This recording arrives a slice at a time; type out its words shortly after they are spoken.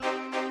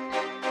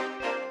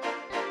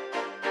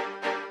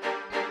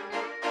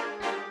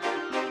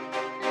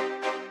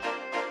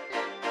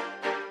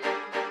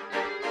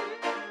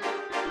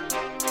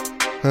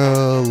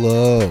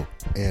Hello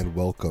and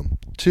welcome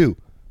to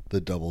the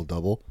Double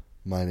Double.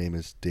 My name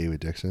is David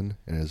Dixon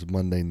and it is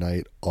Monday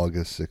night,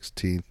 August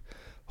 16th.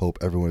 Hope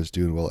everyone is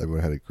doing well.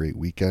 Everyone had a great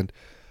weekend.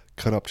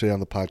 Coming up today on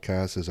the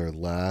podcast is our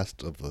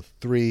last of the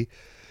three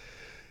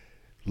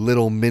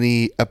little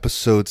mini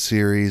episode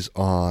series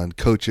on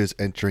coaches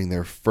entering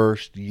their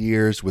first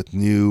years with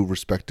new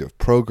respective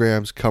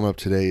programs. Coming up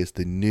today is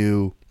the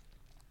new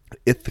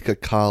Ithaca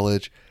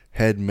College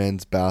head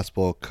men's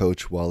basketball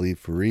coach, Waleed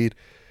Farid.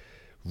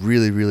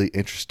 Really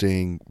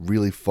interesting,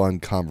 really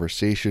fun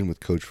conversation with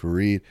Coach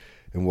Farid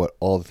and what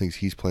all the things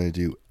he's planning to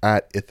do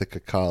at Ithaca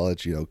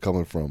College,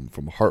 coming from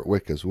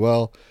Hartwick as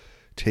well,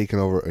 taking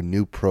over a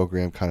new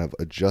program, kind of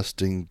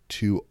adjusting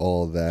to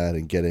all that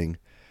and getting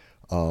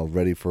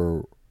ready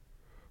for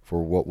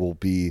what will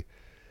be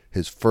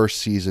his first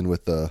season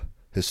with the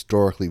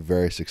historically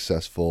very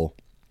successful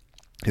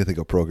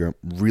Ithaca program.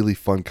 Really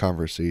fun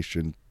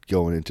conversation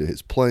going into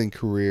his playing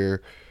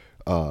career,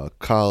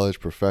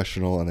 college,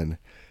 professional, and then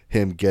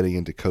him getting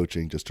into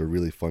coaching. Just a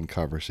really fun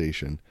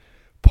conversation.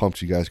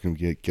 Pumped you guys can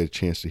get a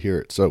chance to hear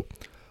it. So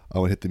I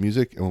want to hit the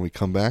music, and when we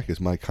come back is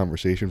my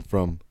conversation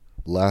from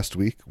last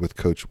week with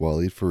Coach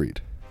Waleed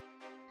Farid.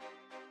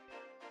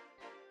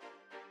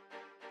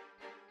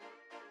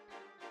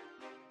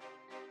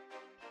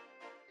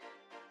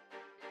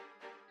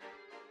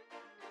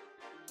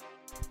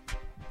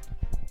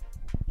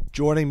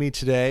 Joining me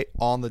today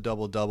on the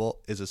Double Double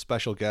is a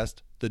special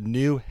guest, the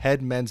new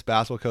head men's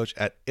basketball coach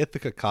at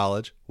Ithaca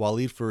College,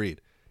 Waleed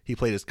Farid. He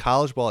played his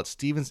college ball at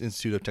Stevens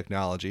Institute of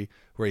Technology,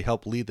 where he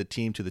helped lead the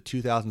team to the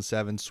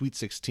 2007 Sweet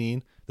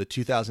 16, the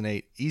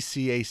 2008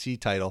 ECAC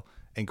title,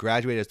 and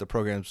graduated as the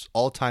program's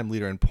all-time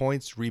leader in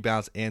points,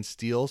 rebounds, and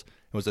steals,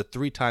 and was a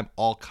three-time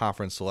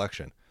all-conference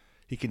selection.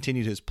 He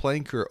continued his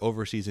playing career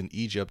overseas in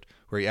Egypt,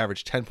 where he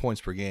averaged 10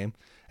 points per game,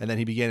 and then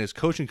he began his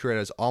coaching career at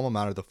his alma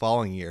mater the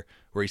following year,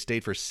 where he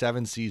stayed for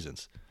 7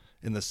 seasons.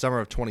 In the summer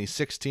of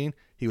 2016,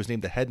 he was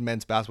named the head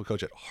men's basketball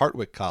coach at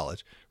Hartwick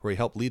College, where he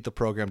helped lead the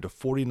program to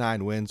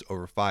 49 wins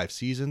over 5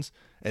 seasons,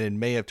 and in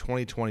May of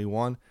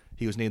 2021,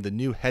 he was named the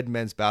new head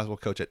men's basketball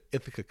coach at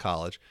Ithaca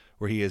College,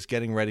 where he is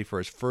getting ready for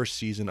his first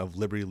season of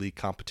Liberty League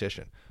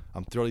competition.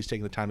 I'm thrilled he's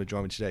taking the time to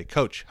join me today.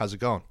 Coach, how's it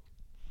going?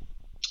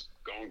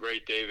 Going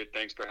great, David.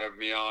 Thanks for having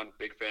me on.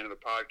 Big fan of the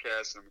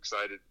podcast. I'm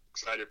excited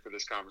for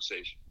this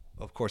conversation.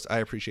 Of course, I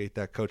appreciate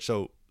that, Coach.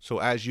 So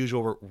as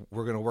usual,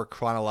 we're going to work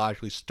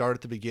chronologically. Start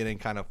at the beginning.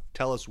 Kind of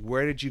tell us,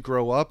 where did you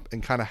grow up,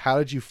 and kind of how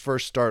did you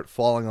first start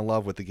falling in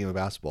love with the game of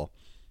basketball?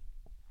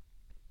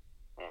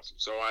 Awesome.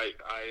 So I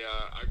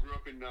grew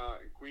up in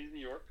Queens, New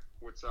York,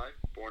 Woodside,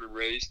 born and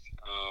raised.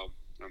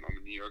 I'm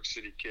a New York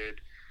City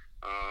kid.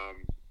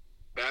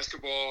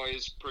 Basketball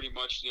is pretty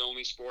much the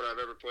only sport I've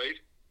ever played.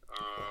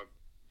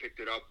 Picked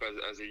it up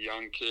as a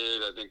young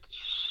kid. I think,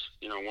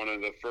 one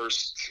of the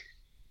first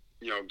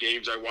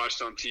games I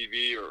watched on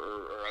TV,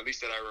 or at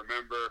least that I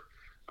remember,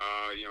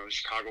 the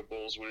Chicago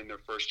Bulls winning their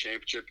first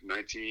championship in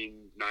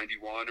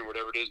 1991 or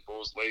whatever it is,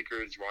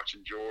 Bulls-Lakers,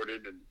 watching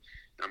Jordan, and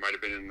I might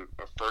have been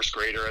a first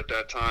grader at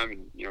that time,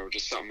 and,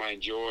 just something I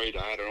enjoyed.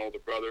 I had an older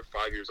brother,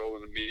 5 years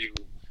older than me,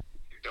 who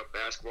picked up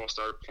basketball,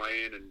 started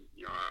playing, and,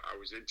 I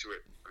was into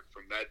it.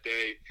 From that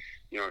day,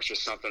 it's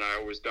just something I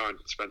always done.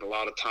 Spent a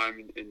lot of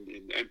time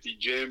in empty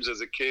gyms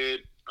as a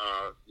kid.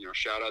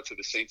 Shout out to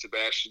the St.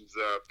 Sebastian's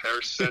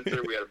Parish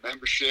Center. We had a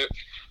membership.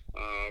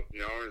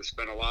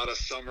 Spent a lot of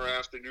summer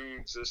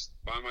afternoons just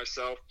by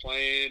myself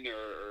playing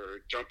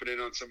or jumping in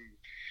on some,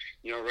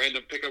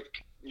 random pickup,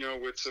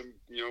 with some,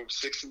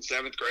 6th and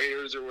 7th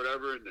graders or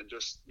whatever. And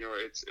just,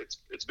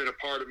 it's been a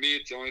part of me.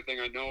 It's the only thing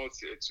I know.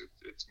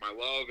 It's my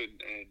love,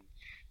 and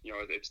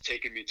it's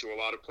taken me to a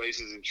lot of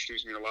places,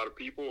 introduced me to a lot of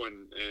people,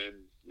 and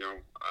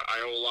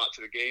I owe a lot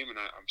to the game, and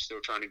I'm still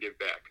trying to give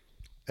back.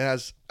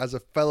 As a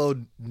fellow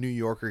New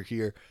Yorker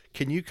here,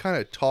 can you kind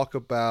of talk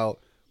about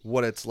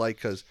what it's like?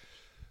 Because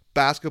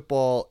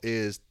basketball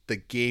is the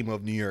game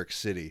of New York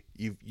City.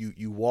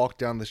 You walk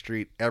down the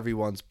street,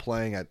 everyone's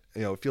playing at,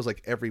 it feels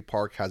like every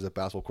park has a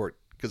basketball court.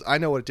 Because I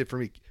know what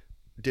it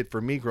did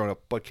for me growing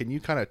up, but can you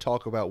kind of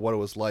talk about what it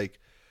was like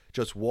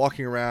just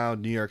walking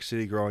around New York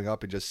City growing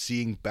up and just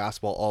seeing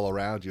basketball all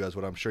around you, as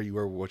what I'm sure you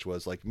were, which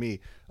was, like me,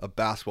 a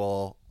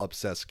basketball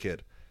obsessed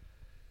kid?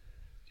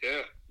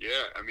 Yeah.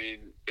 I mean,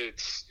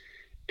 it's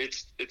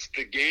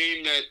the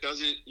game that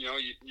doesn't,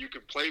 you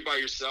can play by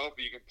yourself,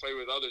 or you can play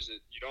with others.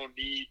 You don't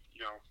need,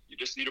 you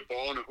just need a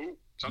ball and a hoop.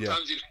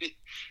 Sometimes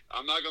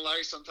I'm not gonna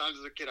lie, sometimes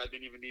as a kid I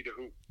didn't even need a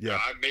hoop. Yeah.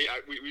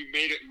 We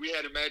made it. We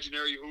had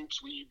imaginary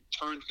hoops. We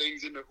turned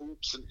things into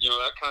hoops, and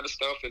that kind of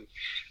stuff. And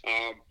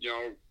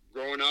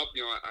growing up,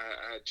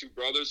 I had 2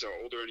 brothers,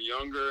 older and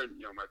younger, and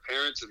my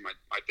parents, and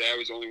my dad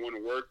was the only one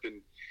who worked,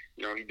 and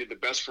he did the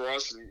best for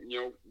us, and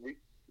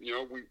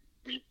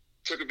we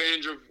took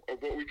advantage of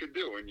what we could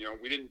do, and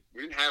we didn't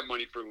have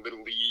money for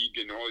Little League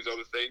and all these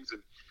other things,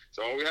 and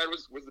so all we had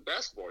was the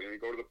basketball. You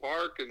go to the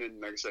park, and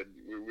then, like I said,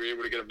 we were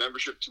able to get a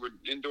membership to an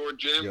indoor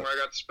gym. Yep. Where I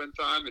got to spend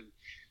time, and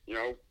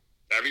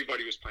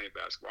everybody was playing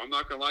basketball. I'm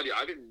not gonna lie to you,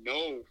 I didn't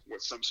know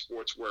what some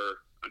sports were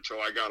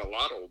until I got a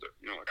lot older.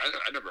 Like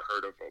I never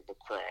heard of a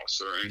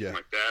lacrosse or anything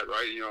like that,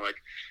 right?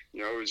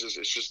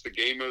 It's just the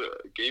game of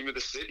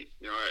the city.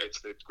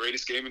 It's the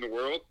greatest game in the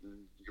world.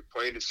 And you can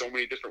play it in so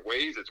many different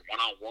ways. It's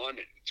 1-on-1 and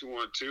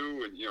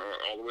 2-on-2, and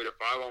all the way to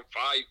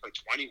 5-on-5. You play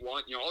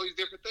 21. All these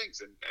different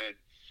things, and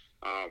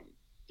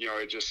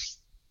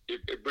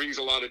it brings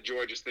a lot of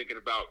joy just thinking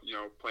about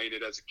playing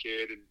it as a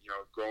kid and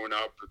growing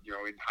up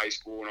in high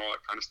school and all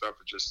that kind of stuff.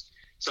 It's just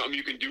something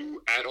you can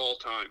do at all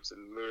times.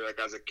 And like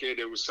as a kid,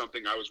 it was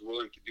something I was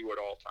willing to do at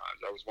all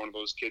times. I was one of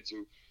those kids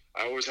who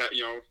I always had,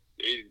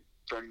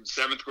 from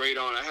 7th grade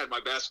on, I had my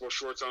basketball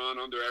shorts on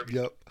under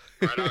everything. Yep.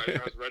 Right?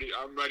 I was ready.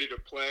 I'm ready to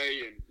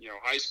play. And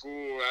high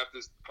school, after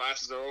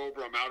classes are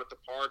over, I'm out at the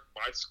park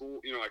by school.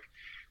 Like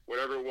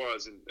whatever it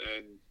was, and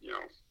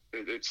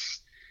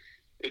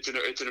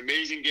it's an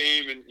amazing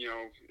game, and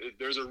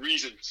there's a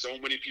reason so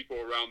many people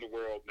around the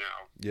world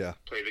now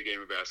play the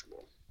game of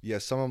basketball. Yeah,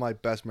 some of my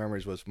best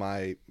memories was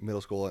my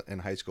middle school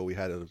and high school.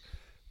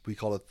 We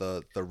called it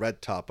the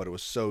red top, but it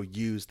was so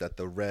used that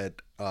the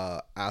red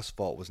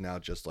asphalt was now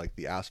just like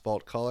the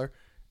asphalt color.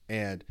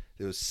 And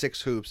there was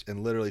 6 hoops,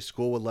 and literally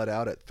school would let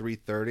out at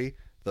 3:30.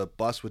 The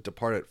bus would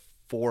depart at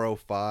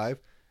 4:05,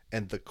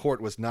 and the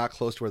court was not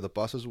close to where the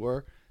buses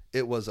were.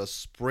 It was a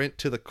sprint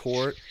to the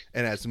court,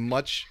 and as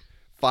much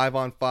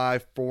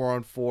 5-on-5,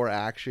 4-on-4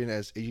 action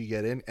as you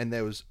get in, and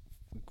there was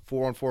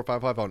 4-on-4,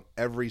 5-on-5 on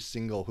every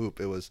single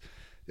hoop.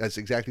 That's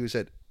exactly what you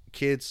said.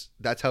 Kids,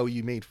 that's how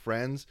you made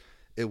friends.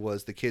 It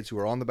was the kids who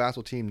were on the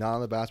basketball team, not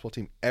on the basketball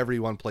team.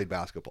 Everyone played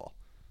basketball.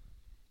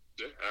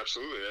 Yeah,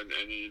 absolutely.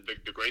 And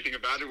the great thing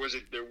about it was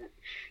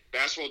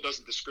basketball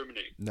doesn't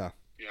discriminate. No.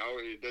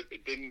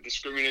 It didn't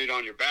discriminate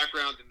on your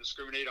background, didn't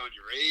discriminate on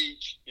your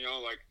age.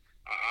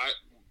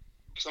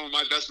 Some of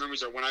my best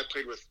memories are when I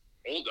played with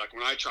like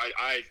when I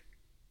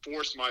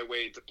forced my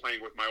way into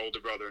playing with my older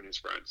brother and his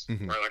friends.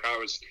 Mm-hmm. Right? Like I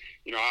was,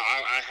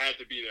 I had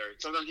to be there.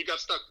 Sometimes he got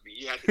stuck with me.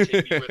 He had to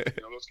take me with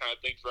him, those kind of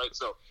things, right?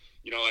 So,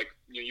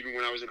 even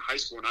when I was in high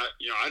school, and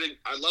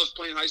I loved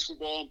playing high school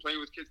ball and playing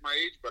with kids my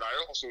age, but I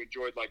also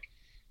enjoyed like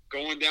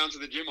going down to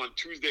the gym on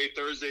Tuesday,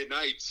 Thursday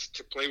nights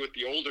to play with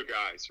the older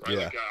guys, right?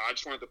 Yeah. Like I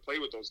just wanted to play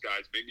with those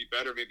guys. Made me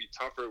better, made me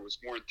tougher. It was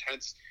more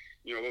intense.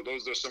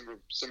 Those are some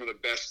of the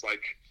best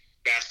like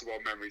basketball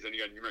memories. And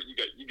you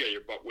get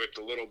your butt whipped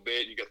a little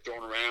bit, and you get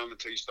thrown around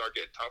until you start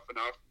getting tough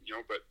enough,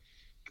 but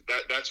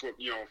that's what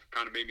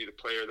kind of made me the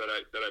player that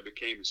I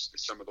became is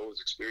some of those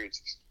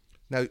experiences.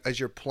 Now, as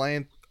you're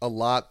playing a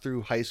lot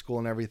through high school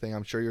and everything,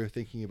 I'm sure you're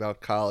thinking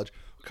about college.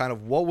 Kind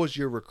of what was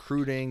your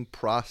recruiting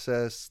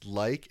process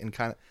like, and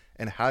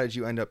how did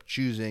you end up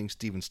choosing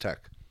Stevens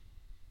Tech?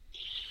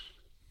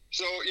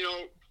 So,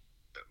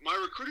 my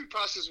recruiting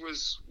process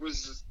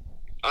was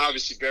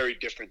obviously very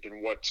different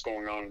than what's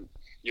going on,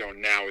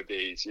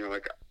 nowadays.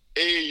 Like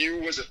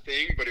AAU was a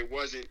thing, but it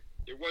wasn't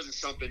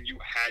something you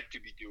had to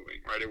be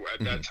doing, right?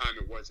 At that time,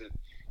 it wasn't,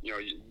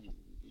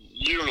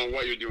 you don't know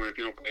what you're doing if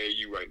you don't play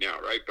AAU right now,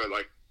 right? But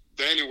like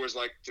then it was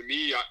like, to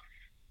me,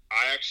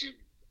 I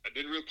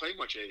didn't really play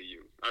much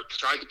AAU. I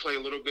tried to play a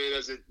little bit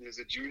as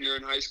a junior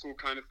in high school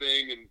kind of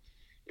thing, and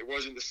it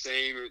wasn't the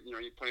same. You're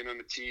playing on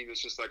a team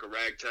that's just like a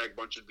ragtag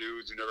bunch of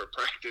dudes who never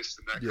practiced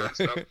and that kind of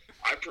stuff.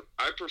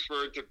 I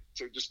preferred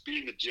to just be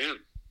in the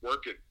gym,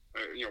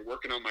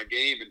 working on my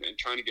game and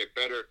trying to get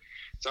better.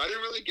 So I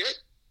didn't really get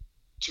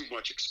too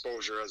much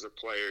exposure as a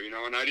player, and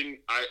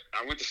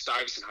I went to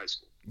Stuyvesant High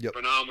School. Yep.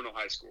 Phenomenal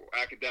high school,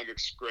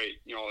 academics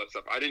great, all that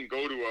stuff. I didn't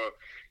go to a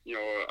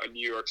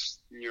New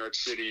York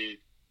City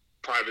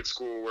private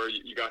school where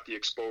you got the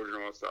exposure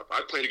and all that stuff.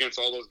 I played against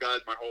all those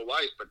guys my whole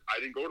life, but I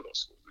didn't go to those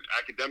schools.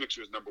 Academics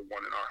was number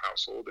one in our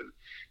household, and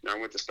I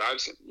went to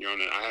Stuyvesant,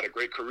 and I had a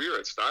great career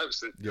at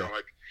Stuyvesant. If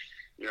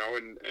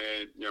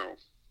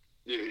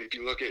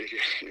you look at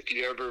if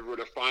you ever were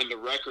to find the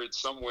record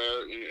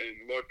somewhere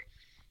and look,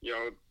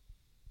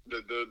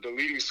 the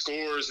leading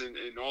scorers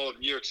in all of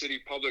New York City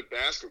public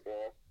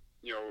basketball,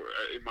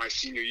 in my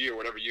senior year,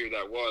 whatever year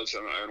that was,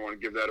 I don't want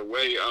to give that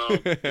away. I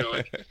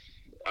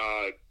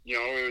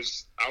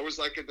was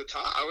like at the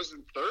top. I was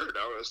in third.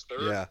 I was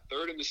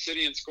third in the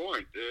city in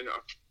scoring.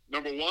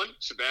 Number one,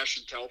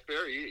 Sebastian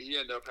Telfair. He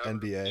ended up having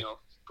NBA.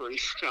 Pretty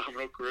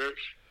phenomenal career.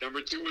 Number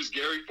 2 was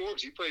Gary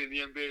Forbes. He played in the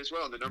NBA as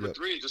well. And then number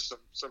 3, just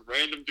some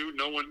random dude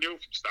no one knew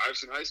from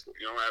Stuyvesant High School.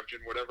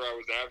 Averaging whatever I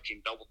was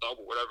averaging, double,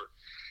 whatever.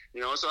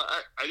 So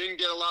I didn't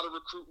get a lot of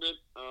recruitment.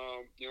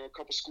 A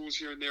couple schools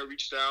here and there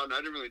reached out, and I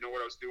didn't really know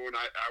what I was doing.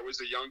 I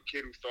was a young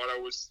kid who thought I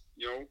was,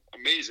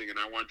 amazing, and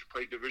I wanted to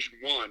play Division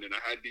I, and I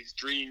had these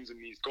dreams and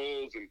these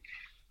goals, and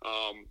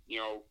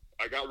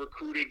I got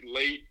recruited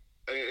late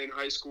in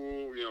high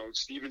school.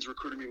 Stevens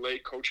recruited me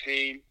late. Coach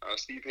Hain,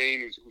 Steve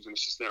Hain, who's an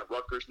assistant at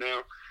Rutgers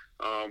now,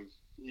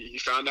 he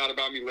found out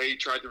about me late,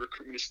 tried to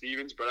recruit me to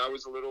Stevens, but I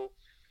was a little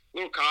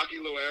cocky,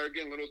 a little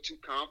arrogant, a little too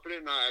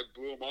confident, and I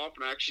blew him off.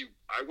 And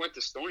I went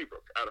to Stony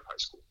Brook out of high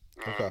school.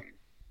 Okay.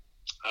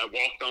 I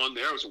walked on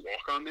there. I was a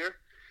walk-on there.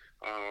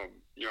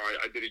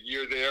 I did a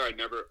year there. I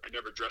never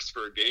dressed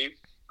for a game.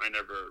 I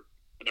never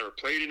I never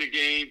played in a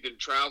game, didn't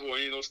travel,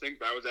 any of those things.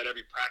 But I was at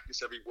every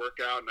practice, every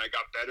workout, and I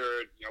got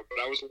better. But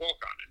I was a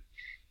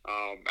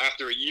walk-on. And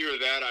after a year of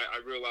that, I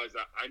realized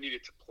that I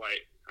needed to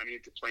play. I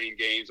needed to play in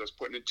games. I was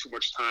putting in too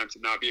much time to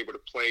not be able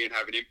to play and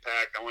have an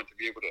impact. I wanted to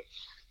be able to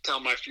tell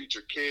my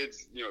future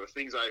kids, the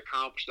things I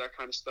accomplished, that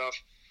kind of stuff.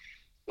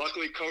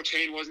 Luckily, Coach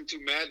Hayne wasn't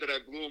too mad that I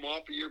blew him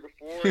off a year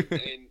before,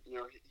 and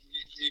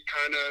he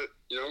kind of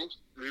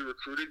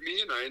re-recruited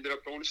me, and I ended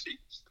up going to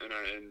Stevens, and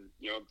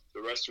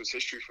the rest was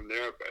history from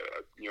there.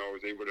 I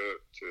was able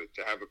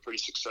to have a pretty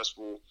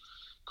successful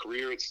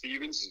career at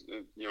Stevens.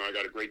 I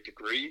got a great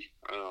degree,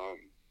 and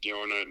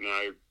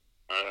I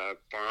have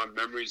fond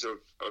memories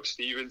of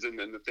Stevens and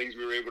the things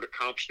we were able to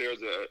accomplish there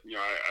as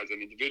as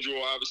an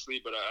individual,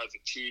 obviously, but as a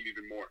team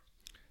even more.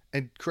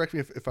 And correct me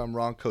if I'm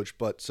wrong, Coach,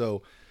 but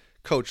so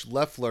Coach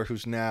Leffler,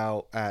 who's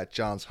now at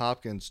Johns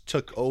Hopkins,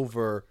 took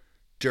over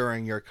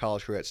during your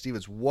college career at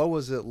Stevens. What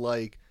was it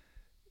like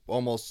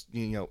almost,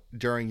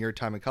 during your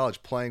time in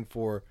college playing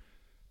for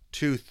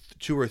two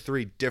or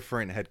three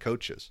different head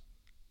coaches?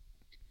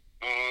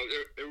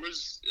 It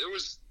was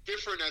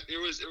different. It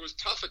was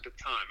tough at the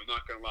time. I'm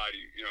not gonna lie to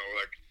you.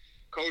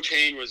 Coach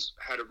Hayne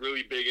had a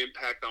really big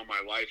impact on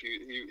my life.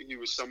 He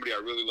was somebody I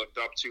really looked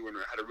up to and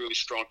had a really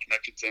strong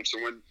connection to him. So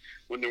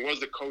when there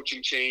was the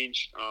coaching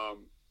change,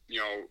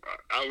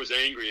 I was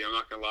angry. I'm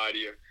not gonna lie to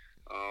you.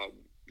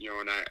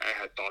 And I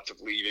had thoughts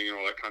of leaving and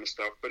all that kind of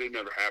stuff, but it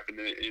never happened.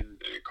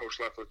 And Coach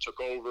Leffler took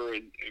over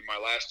in my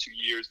last 2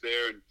 years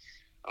there, and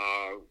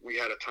we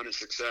had a ton of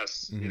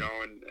success. Mm-hmm.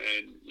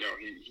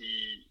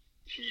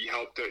 He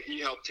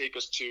helped take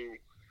us to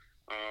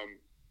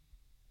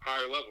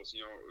higher levels.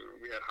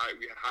 We had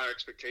high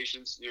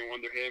expectations,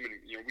 under him,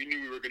 and we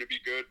knew we were going to be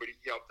good, but he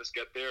helped us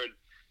get there, and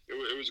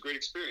it was a great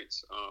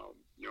experience.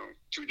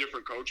 Two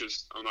different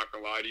coaches. I'm not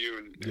gonna lie to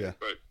you,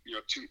 but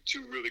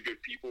two really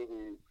good people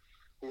who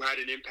had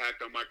an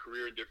impact on my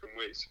career in different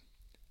ways.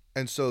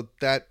 And so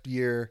that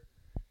year,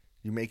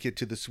 you make it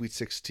to the Sweet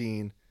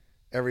 16.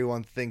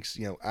 Everyone thinks,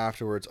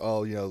 afterwards,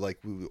 like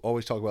we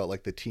always talk about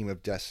like the team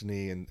of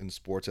destiny in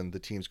sports and the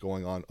teams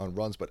going on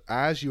runs. But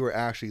as you were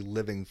actually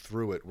living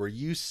through it, were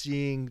you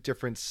seeing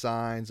different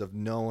signs of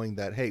knowing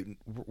that, hey,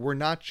 we're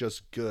not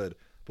just good,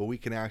 but we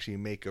can actually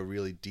make a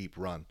really deep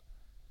run?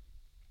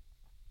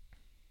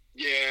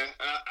 Yeah,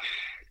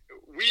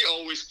 we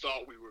always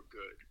thought we were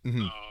good.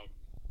 Mm-hmm.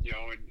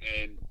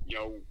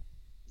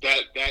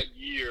 That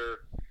year,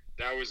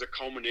 that was a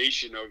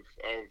culmination of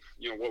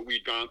what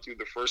we'd gone through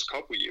the first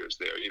couple of years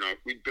there.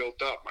 We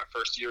built up. My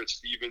first year at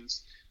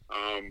Stevens,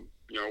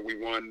 we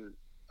won,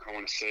 I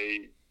want to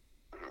say,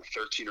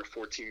 13 or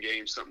 14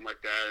 games, something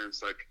like that. And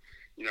it's like,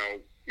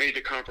 made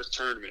the conference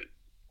tournament.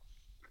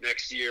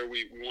 Next year,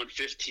 we won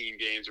 15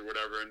 games or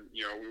whatever, and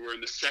we were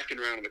in the second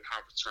round of the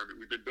conference tournament.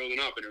 We've been building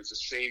up, and it was the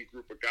same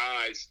group of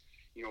guys,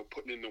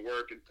 putting in the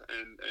work, and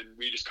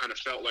we just kind of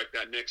felt like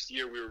that next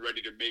year we were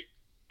ready to make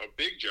a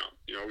big jump.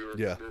 We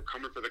were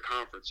coming for the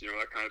conference,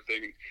 that kind of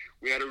thing. And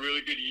we had a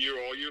really good year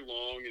all year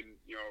long, and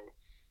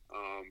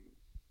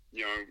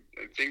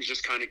and things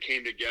just kind of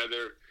came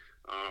together.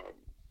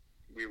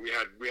 We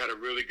had a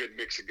really good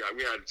mix of guys.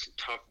 We had some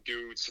tough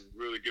dudes, some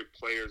really good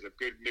players, a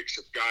good mix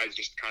of guys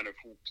just kind of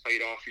who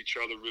played off each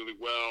other really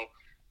well,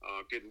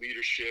 good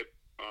leadership,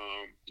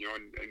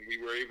 and we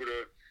were able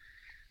to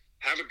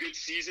have a good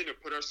season to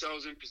put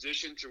ourselves in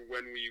position to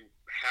when we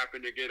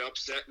happened to get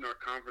upset in our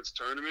conference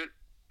tournament,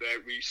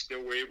 that we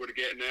still were able to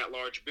get an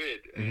at-large bid.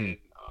 Mm-hmm.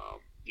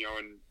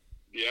 And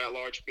the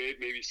at-large bid,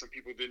 maybe some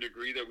people didn't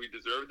agree that we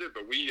deserved it,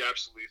 but we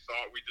absolutely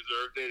thought we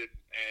deserved it.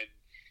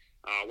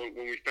 And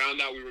when we found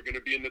out we were going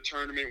to be in the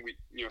tournament,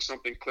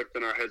 something clicked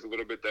in our heads a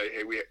little bit that,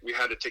 hey, we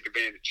had to take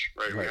advantage,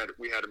 right?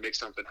 We had to make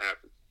something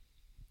happen.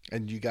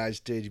 And you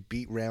guys did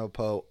beat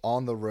Ramapo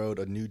on the road,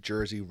 a New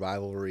Jersey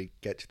rivalry,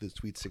 get to the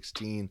Sweet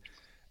 16.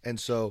 And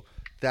so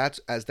that's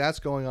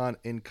going on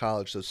in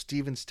college. So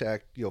Stevens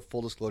Tech,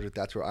 full disclosure,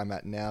 that's where I'm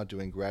at now,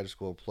 doing graduate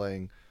school,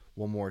 playing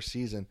one more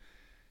season.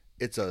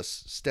 It's a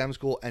STEM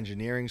school,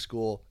 engineering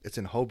school. It's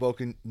in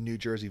Hoboken, New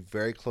Jersey,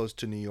 very close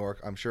to New York.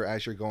 I'm sure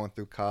as you're going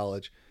through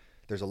college,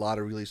 there's a lot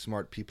of really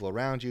smart people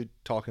around you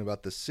talking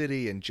about the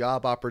city and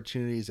job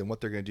opportunities and what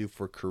they're going to do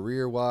for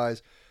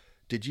career-wise.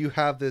 Did you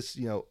have this,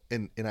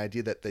 an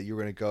idea that you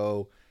were going to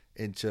go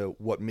into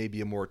what may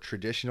be a more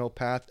traditional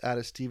path out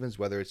of Stevens,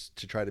 whether it's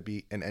to try to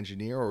be an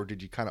engineer, or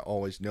did you kind of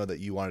always know that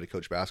you wanted to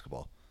coach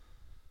basketball?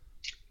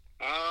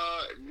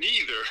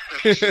 Neither,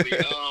 actually.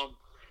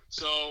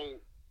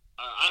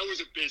 I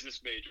was a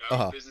business major. I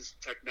was business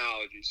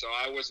technology, so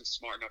I wasn't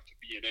smart enough to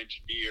be an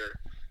engineer.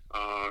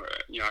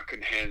 I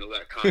couldn't handle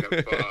that kind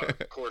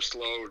of course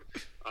load.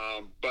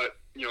 But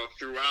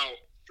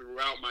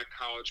throughout my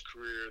college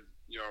career,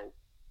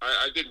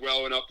 I did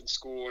well enough in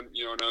school, and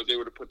and I was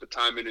able to put the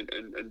time in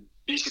and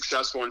be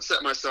successful and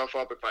set myself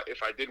up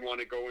if I did want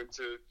to go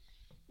into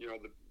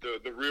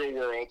the real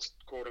world,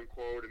 quote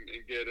unquote,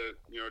 and get a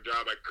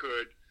job, I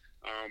could.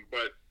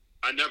 But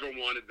I never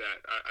wanted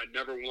that. I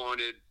never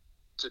wanted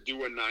to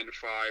do a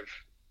 9-to-5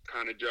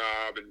 kind of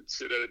job and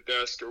sit at a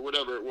desk or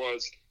whatever it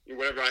was.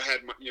 whatever I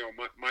had,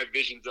 my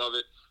visions of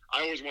it.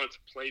 I always wanted to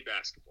play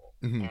basketball.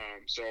 Mm-hmm.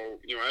 So,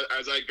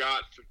 as I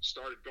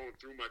started going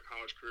through my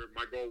college career,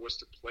 my goal was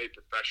to play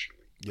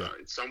professionally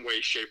in some way,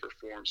 shape, or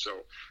form.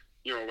 So,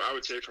 I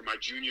would say from my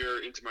junior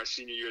into my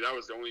senior year, that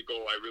was the only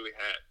goal I really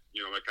had.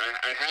 Like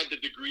I had the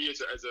degree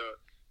as a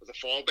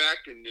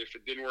fallback, and if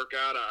it didn't work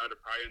out, I'd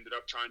have probably ended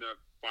up trying to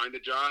find a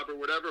job or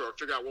whatever, or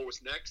figure out what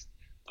was next.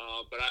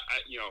 But I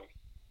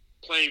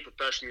playing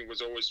professionally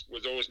was always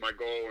my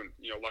goal, and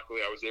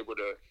luckily I was able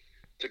to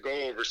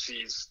go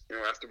overseas,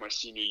 after my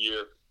senior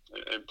year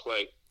and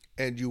play.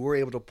 And you were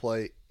able to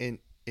play in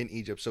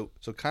Egypt. So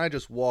kind of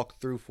just walk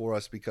through for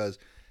us, because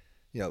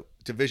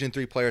Division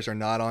III players are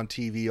not on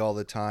TV all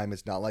the time.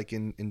 It's not like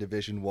in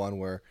Division I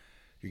where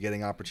you're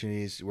getting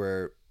opportunities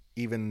where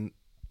even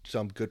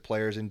some good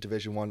players in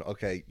Division I,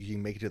 okay, you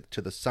can make it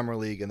to the summer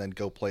league and then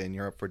go play in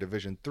Europe. For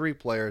Division III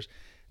players,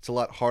 it's a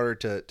lot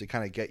harder to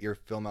kind of get your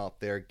film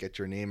out there, get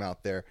your name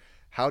out there.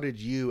 How did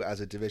you, as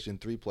a Division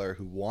III player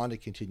who wanted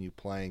to continue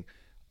playing,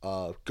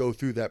 go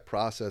through that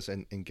process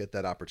and get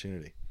that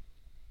opportunity?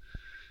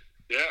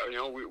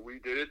 Yeah, we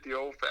did it the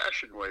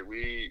old-fashioned way.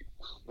 We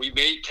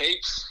made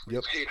tapes,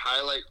 Yep. We made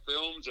highlight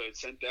films. I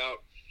sent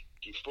out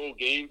full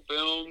game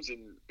films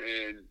and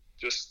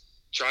just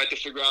tried to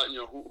figure out,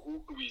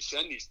 who could we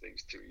send these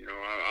things to?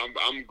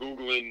 I'm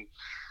Googling,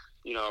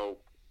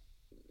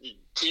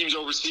 teams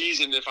overseas,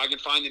 and if I can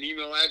find an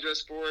email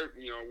address for it,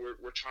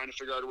 we're trying to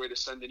figure out a way to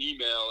send an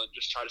email and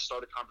just try to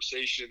start a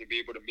conversation and be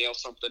able to mail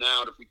something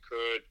out if we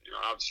could.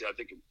 Obviously, I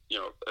think,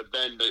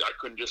 then I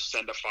couldn't just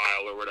send a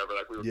file or whatever.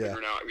 Like we were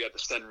figuring out, we had to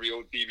send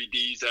real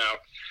DVDs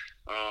out.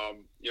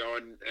 And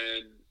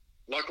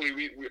luckily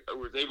we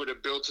were able to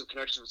build some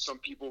connections with some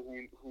people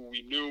who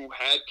we knew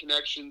had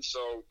connections.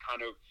 So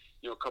kind of,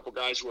 a couple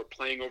guys who were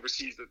playing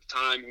overseas at the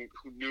time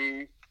who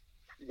knew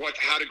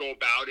how to go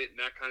about it and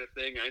that kind of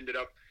thing. I ended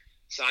up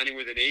signing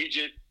with an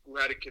agent who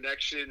had a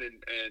connection,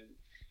 and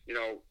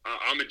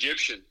I'm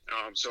Egyptian,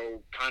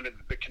 so kind of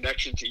the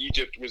connection to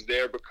Egypt was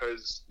there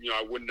because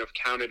I wouldn't have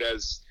counted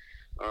as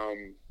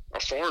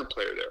a foreign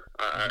player there.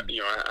 I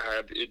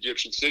have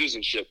Egyptian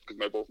citizenship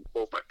because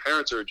both my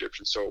parents are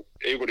Egyptian, so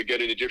able to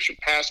get an Egyptian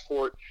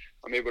passport,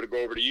 I'm able to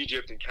go over to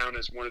Egypt and count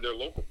as one of their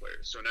local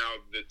players. So now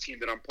the team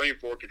that I'm playing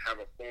for can have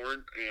a foreign,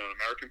 an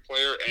American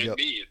player, and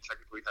me, and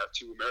technically have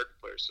two American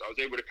players. So I was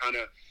able to kind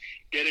of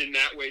get in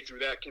that way through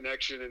that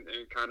connection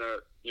and kind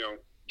of,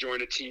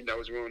 join a team that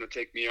was willing to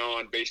take me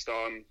on based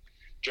on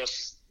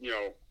just,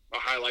 a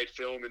highlight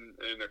film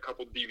and a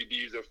couple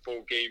DVDs of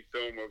full game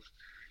film of,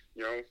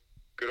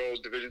 good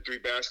old Division III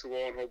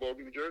basketball in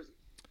Hoboken, New Jersey.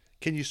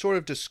 Can you sort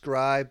of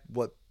describe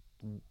what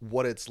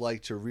it's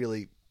like to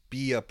really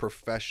be a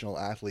professional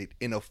athlete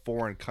in a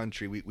foreign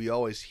country? We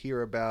always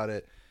hear about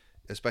it,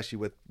 especially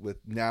with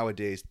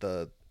nowadays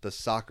the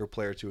soccer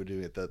players who are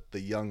doing it, the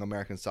young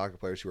American soccer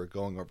players who are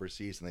going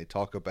overseas, and they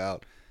talk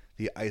about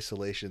the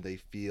isolation they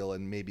feel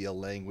and maybe a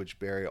language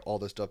barrier, all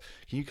this stuff.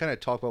 Can you kind of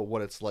talk about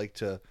what it's like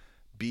to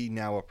be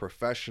now a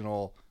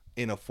professional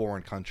in a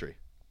foreign country?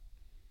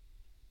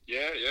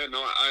 Yeah, no,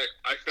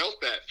 I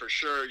felt that for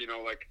sure.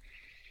 The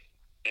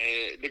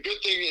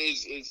good thing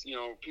is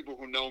people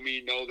who know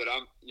me know that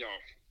I'm,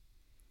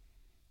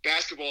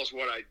 basketball is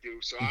what I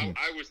do. So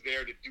I was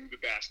there to do the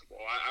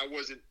basketball. I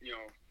wasn't,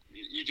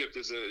 Egypt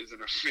is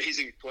an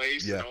amazing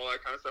place and all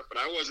that kind of stuff, but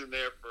I wasn't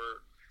there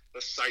for the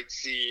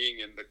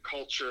sightseeing and the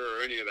culture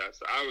or any of that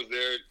stuff. I was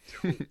there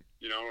to,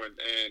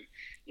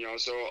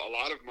 so a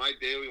lot of my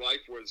daily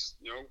life was,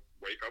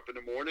 wake up in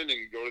the morning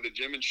and go to the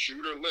gym and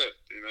shoot or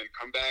lift, and then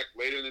come back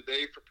later in the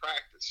day for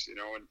practice, and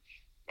other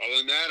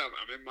than that, I'm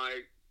in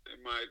my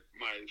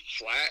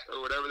flat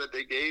or whatever that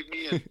they gave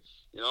me, and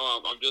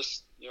I'm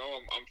just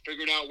I'm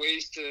figuring out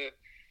ways to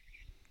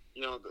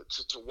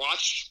to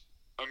watch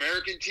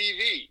American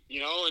TV,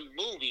 and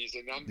movies,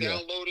 and I'm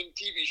downloading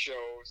TV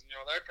shows,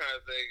 that kind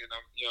of thing, and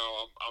I'm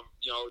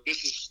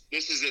this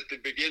is at the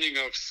beginning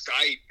of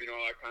Skype,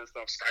 that kind of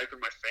stuff, Skype with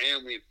my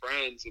family and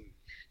friends, and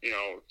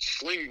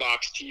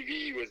Slingbox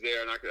TV was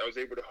there, and I was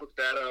able to hook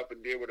that up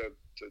and be able to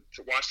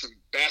watch some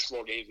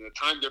basketball games, and the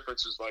time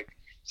difference was like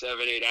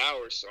 7-8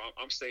 hours, so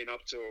I'm staying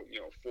up till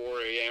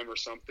 4 a.m. or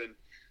something.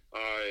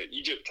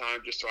 Egypt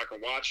time, just so I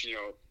can watch,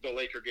 the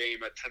Laker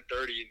game at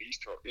 10:30 in the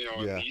East Coast, in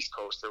the East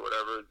Coast or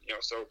whatever,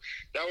 So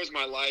that was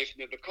my life.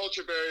 The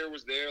culture barrier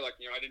was there. Like,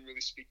 I didn't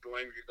really speak the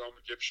language. I'm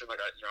Egyptian.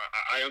 Like,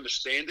 I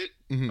understand it,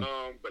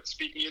 but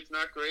speaking it's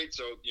not great.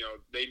 So,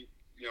 they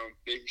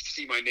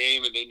see my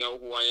name and they know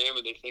who I am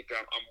and they think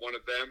I'm one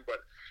of them.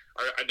 But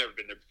I'd never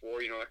been there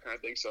before, that kind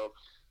of thing. So,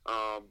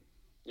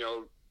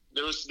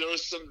 there was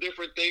some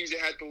different things they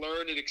had to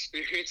learn and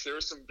experience. There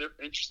were some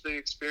interesting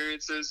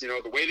experiences.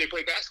 The way they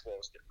play basketball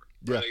was different.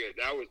 Right?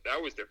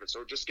 That was different.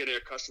 So just getting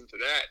accustomed to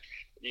that,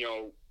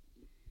 the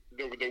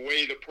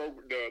way the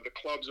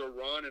clubs are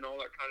run and all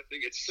that kind of thing.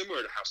 It's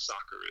similar to how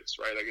soccer is,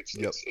 right? Like it's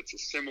a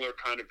similar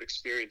kind of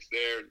experience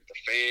there. The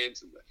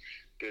fans and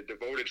the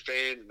devoted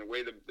fans and the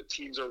way the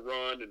teams are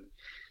run. And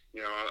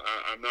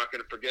I'm not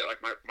going to forget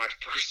like my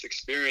first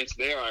experience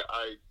there.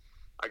 I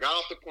got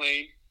off the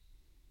plane.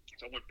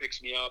 Someone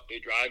picks me up, they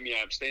drive me.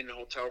 I'm staying in a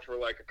hotel for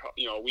like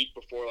a week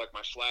before like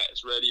my flat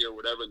is ready or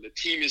whatever. And the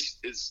team is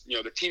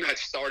the team had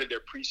started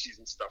their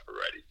preseason stuff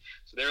already,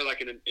 so they're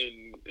like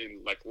in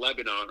like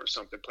Lebanon or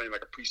something playing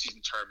like a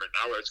preseason tournament.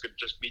 Now it's gonna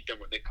just meet them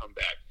when they come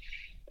back,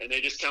 and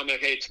they just tell me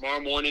like, hey, tomorrow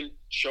morning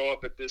show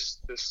up at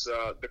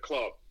the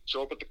club.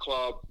 Show up at the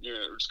club.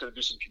 We're just gonna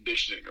do some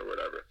conditioning or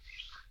whatever.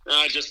 And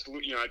I just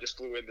flew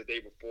in the day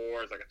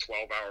before. It's like a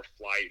 12-hour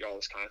flight, all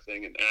this kind of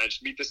thing. And I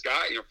just meet this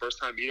guy, first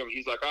time meet him.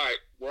 He's like, all right,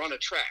 we're on a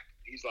track.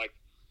 He's like,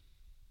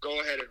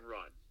 go ahead and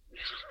run.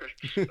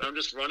 And I'm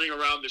just running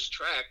around this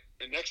track.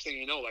 And next thing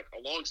you know, like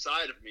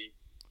alongside of me,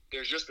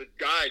 there's just a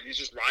guy. He's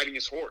just riding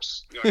his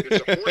horse.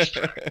 It's a horse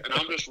track. And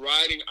I'm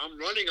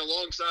running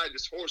alongside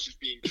this horse who's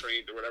being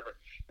trained or whatever.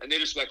 And they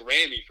just like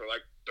ran me for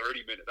like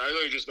 30 minutes. I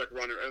literally just like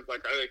running.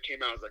 Like I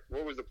came out. I was like,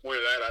 what was the point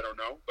of that? I don't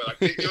know. But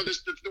like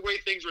just the way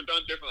things were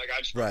done different. Like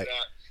I just right.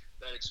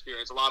 that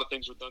experience. A lot of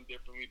things were done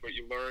differently, but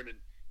you learn, and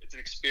it's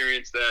an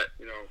experience that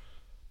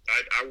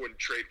I wouldn't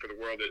trade for the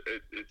world.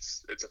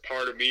 It's a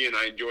part of me, and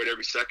I enjoyed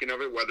every second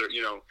of it. Whether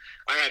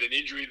I had an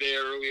injury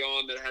there early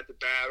on that I had to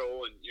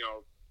battle, and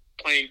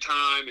playing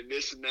time and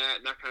this and that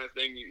kind of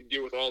thing. You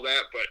deal with all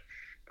that, but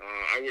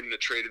I wouldn't have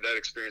traded that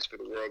experience for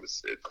the world.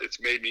 It's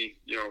made me,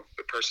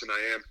 the person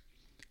I am.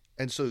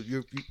 And so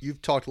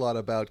you've talked a lot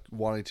about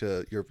wanting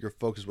to. Your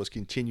focus was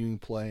continuing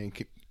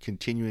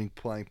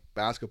playing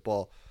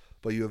basketball,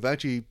 but you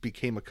eventually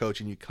became a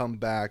coach, and you come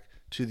back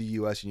to the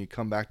U.S. and you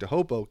come back to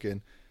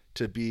Hoboken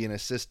to be an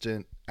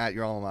assistant at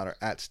your alma mater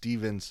at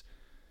Stevens.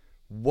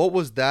 What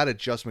was that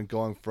adjustment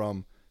going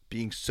from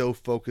being so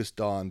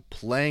focused on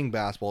playing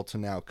basketball to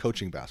now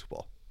coaching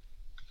basketball?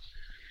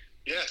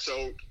 Yeah,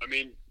 so, I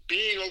mean,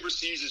 being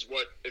overseas is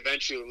what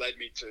eventually led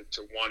me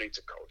to wanting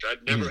to coach.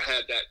 I'd never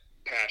had that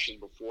passion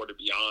before, to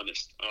be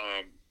honest.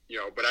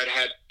 But I'd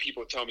had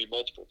people tell me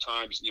multiple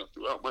times,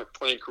 throughout my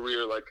playing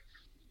career, like,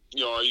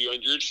 are you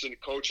interested in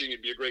coaching?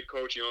 It'd be a great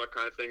coach, that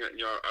kind of thing.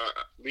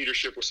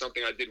 Leadership was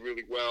something I did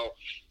really well.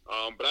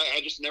 But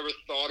I just never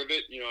thought of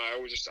it. I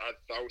always thought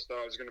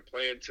I was going to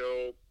play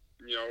until,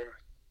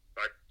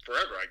 like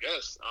forever, I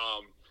guess.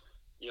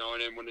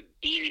 And then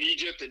being in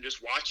Egypt and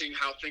just watching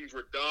how things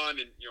were done,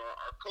 and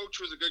our coach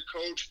was a good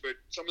coach, but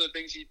some of the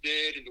things he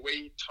did and the way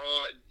he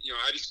taught,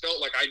 I just felt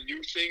like I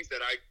knew things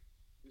that I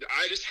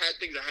just had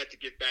things I had to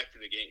get back to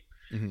the game.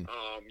 Mm-hmm.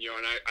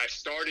 And I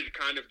started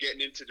kind of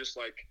getting into just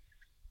like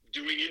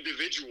doing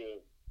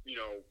individual,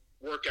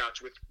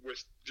 workouts with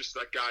just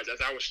like guys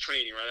as I was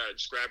training, right? I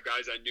just grabbed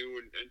guys I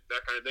knew and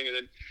that kind of thing. And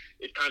then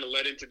it kind of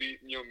led into me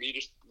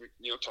just,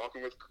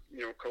 talking with,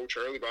 Coach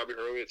Hurley, Bobby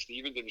Hurley at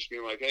Stevens, and just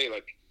being like, hey,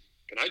 like,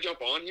 can I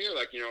jump on here?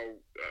 Like,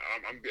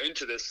 I'm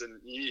into this. And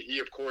he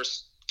of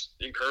course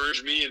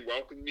encouraged me and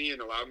welcomed me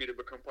and allowed me to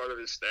become part of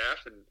his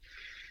staff. And,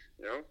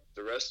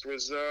 the rest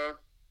is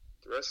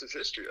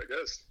history, I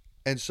guess.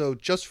 And so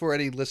just for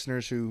any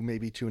listeners who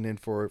maybe tune in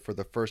for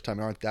the first time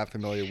and aren't that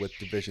familiar with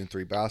Division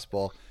III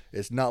basketball,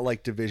 it's not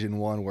like Division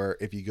I where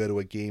if you go to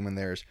a game and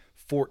there's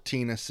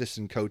 14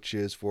 assistant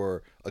coaches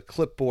for a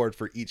clipboard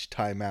for each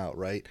timeout,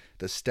 right?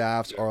 The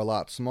staffs are a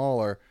lot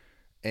smaller,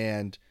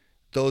 and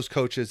those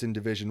coaches in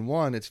Division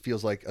I, it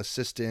feels like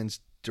assistants,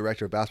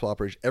 director of basketball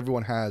operations,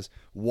 everyone has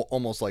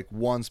almost like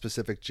one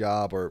specific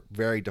job or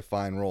very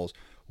defined roles.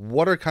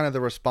 What are kind of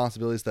the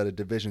responsibilities that a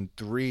Division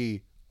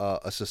III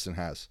assistant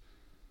has?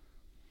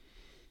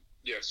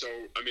 Yeah, so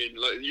I mean,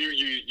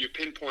 you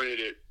pinpointed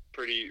it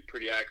pretty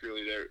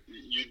accurately there.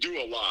 You do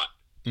a lot.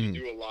 You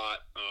do a lot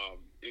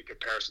in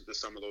comparison to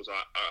some of those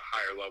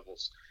higher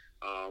levels.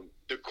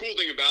 The cool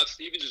thing about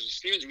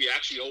Stevens we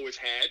actually always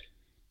had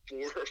 4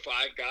 or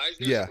 5 guys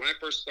there. Yeah. So when I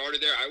first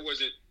started there, I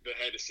wasn't the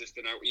head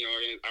assistant. I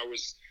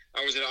was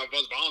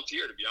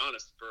volunteer, to be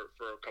honest,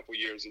 for a couple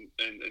years,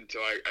 and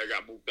until I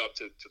got moved up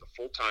to the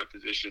full-time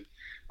position.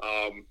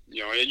 And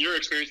you're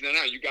experiencing that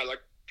now. You got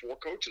like 4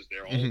 coaches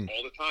there all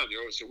the time.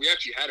 So we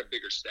actually had a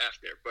bigger staff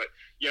there. But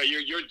yeah,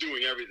 you're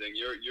doing everything.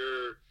 You're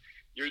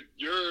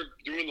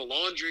doing the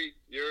laundry.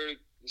 You're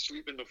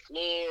sweeping the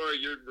floor.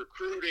 You're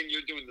recruiting.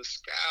 You're doing the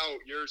scout.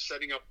 You're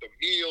setting up the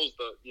meals.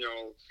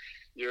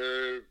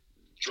 You're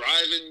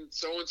driving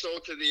so-and-so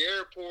to the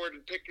airport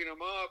and picking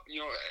them up,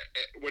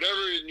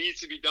 whatever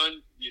needs to be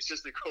done, the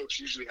assistant coach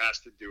usually has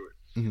to do it.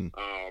 And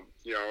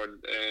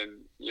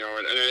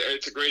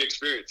it's a great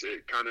experience.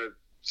 It kind of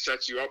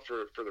sets you up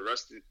for the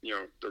rest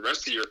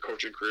of your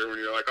coaching career when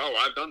you're like, oh,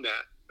 I've done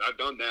that. Like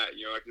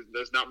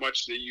there's not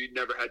much that you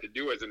never had to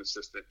do as an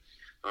assistant,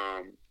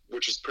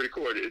 which is pretty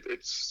cool.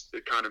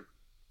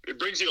 It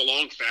brings you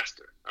along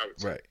faster, I would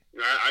say. Right.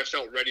 I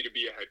felt ready to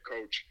be a head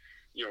coach,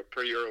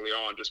 pretty early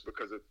on, just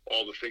because of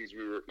all the things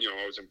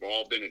I was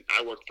involved in. And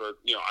I worked for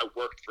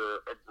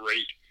a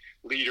great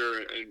leader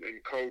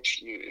and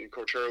coach, and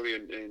Coach Hurley,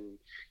 and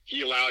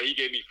he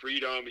gave me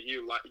freedom.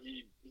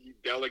 He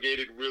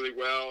delegated really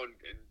well and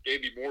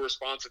gave me more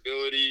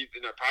responsibility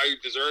than I probably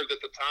deserved at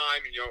the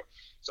time.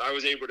 So I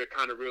was able to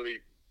kind of really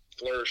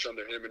flourish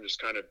under him and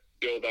just kind of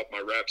build up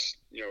my reps,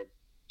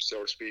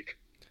 so to speak.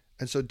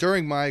 And so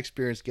during my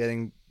experience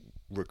getting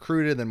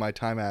recruited and my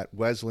time at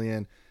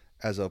Wesleyan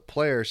as a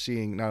player,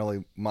 seeing not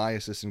only my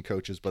assistant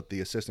coaches but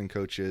the assistant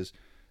coaches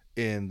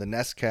in the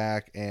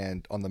NESCAC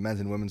and on the men's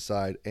and women's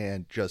side,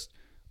 and just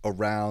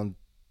around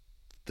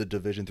the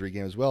Division III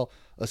game as well.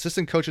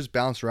 Assistant coaches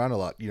bounce around a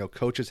lot.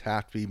 Coaches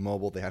have to be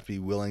mobile. They have to be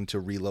willing to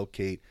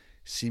relocate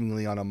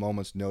seemingly on a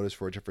moment's notice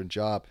for a different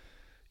job.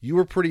 You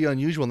were pretty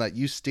unusual in that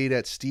you stayed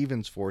at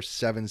Stevens for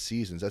 7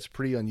 seasons. That's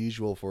pretty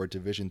unusual for a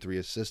Division III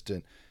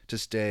assistant to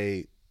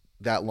stay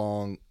that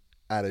long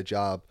at a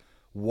job.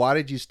 Why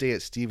did you stay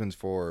at Stevens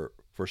for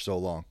so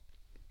long?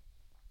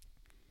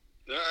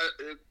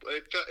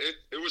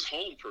 It was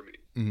home for me.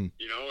 Mm-hmm.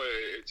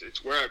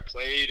 It's where I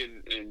played,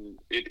 and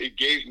it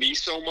gave me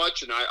so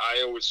much, and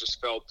I always just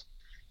felt,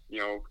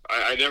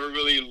 I never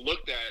really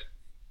looked at,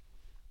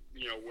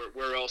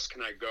 where else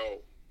can I go,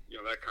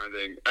 that kind of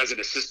thing, as an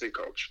assistant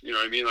coach. You know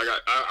what I mean? Like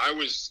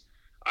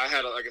I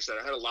had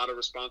a lot of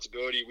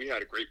responsibility. We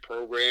had a great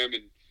program,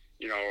 and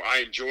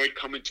I enjoyed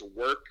coming to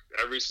work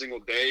every single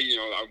day.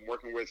 I'm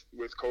working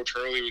with Coach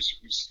Hurley,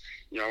 who's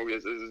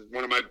is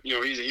one of my,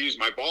 he's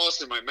my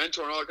boss and my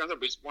mentor and all that kind of stuff,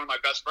 but he's one of my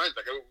best friends.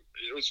 Like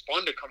it was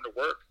fun to come to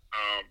work.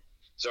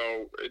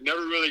 So it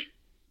never really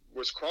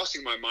was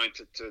crossing my mind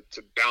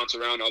to bounce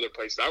around other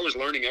places. I was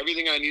learning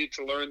everything I needed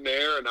to learn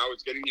there, and I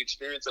was getting the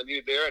experience I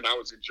needed there, and I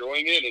was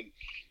enjoying it. And,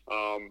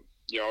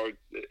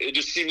 it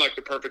just seemed like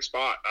the perfect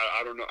spot.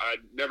 I don't know. I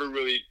never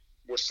really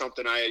was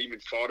something I even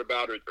thought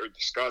about or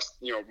discussed.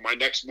 My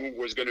next move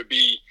was going to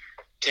be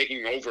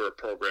taking over a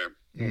program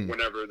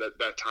whenever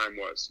that time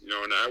was,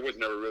 and I was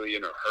never really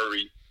in a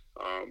hurry,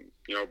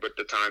 but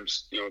the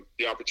times,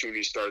 the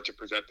opportunities started to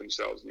present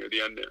themselves near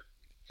the end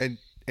there.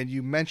 And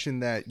you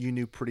mentioned that you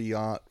knew pretty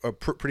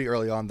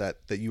early on that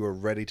you were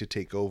ready to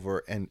take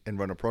over and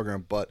run a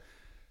program, but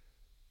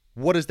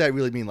what does that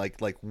really mean?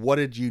 Like what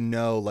did you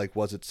know? Like,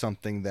 was it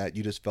something that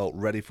you just felt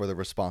ready for the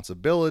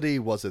responsibility?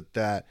 Was it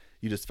that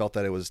you just felt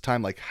that it was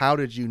time? Like, how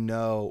did you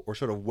know, or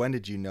sort of when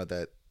did you know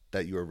that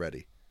you were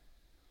ready?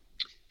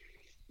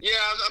 Yeah,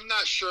 I'm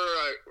not sure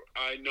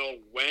I know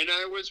when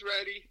I was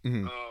ready.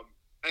 Mm-hmm.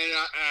 And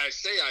I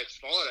say I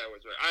thought I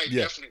was ready. I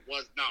definitely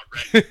was not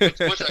ready.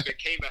 Once I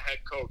became a head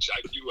coach, I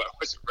knew I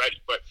wasn't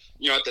ready. But,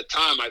 at the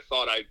time I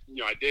thought I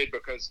did,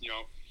 because,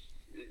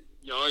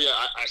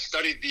 I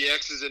studied the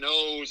X's and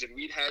O's, and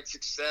we'd had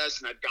success,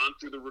 and I'd gone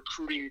through the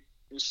recruiting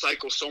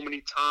cycle so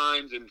many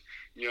times, and,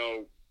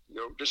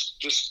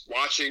 just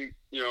watching,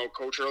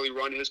 Coach Hurley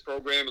run his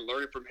program and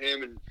learning from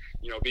him, and,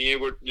 being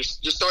able to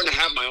just starting to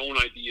have my own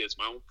ideas,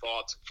 my own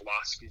thoughts and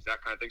philosophies,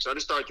 that kind of thing. So I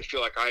just started to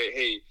feel like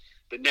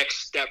the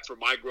next step for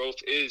my growth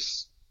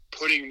is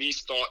putting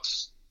these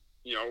thoughts,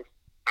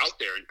 out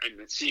there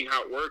and seeing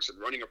how it works, and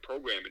running a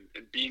program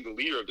and being the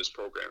leader of this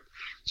program.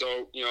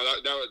 So,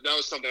 that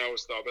was something I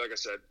always thought. But like I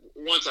said,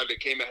 once I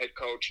became a head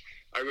coach,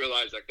 I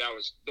realized like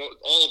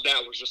all of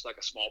that was just like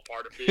a small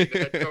part of being the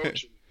head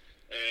coach.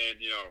 And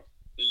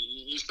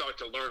you start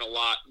to learn a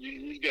lot.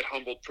 You get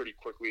humbled pretty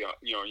quickly,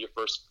 your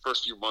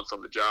first few months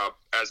on the job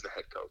as the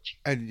head coach.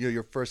 And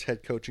your first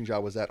head coaching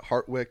job was at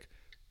Hartwick.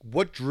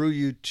 What drew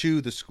you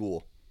to the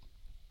school?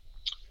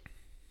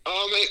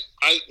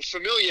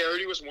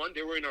 Familiarity was one.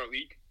 They were in our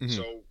league, mm-hmm.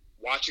 So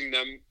watching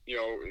them,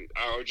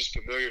 I was just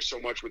familiar so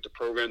much with the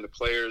program, the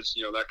players,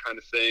 that kind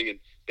of thing, and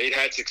they'd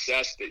had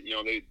success. That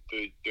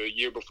the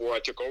year before I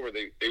took over,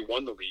 they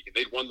won the league, and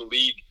they'd won the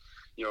league,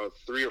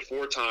 3 or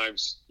 4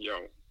 times,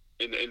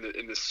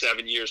 in the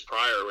 7 years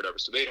prior or whatever.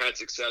 So they'd had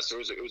success. So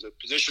it was a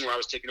position where I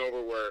was taking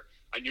over where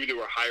I knew there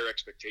were higher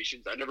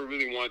expectations. I never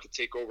really wanted to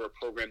take over a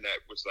program that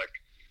was like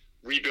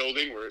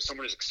rebuilding, where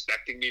someone is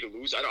expecting me to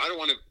lose. I don't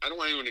want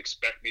anyone to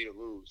expect me to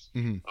lose.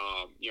 Mm-hmm.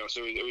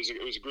 So it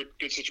was a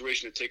good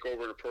situation to take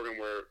over in a program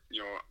where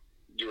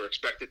you were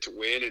expected to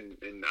win,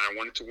 and I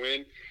wanted to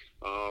win.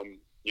 And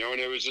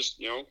it was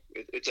just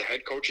it's a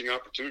head coaching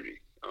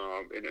opportunity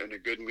in a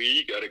good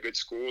league at a good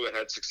school that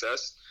had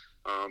success.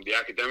 The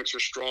academics were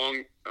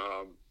strong.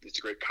 It's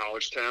a great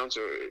college town, so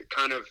it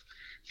kind of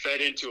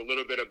fed into a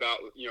little bit about,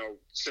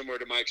 similar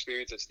to my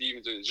experience at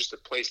Stevens. It was just a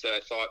place that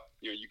I thought,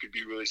 you could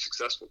be really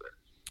successful there.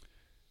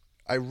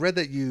 I read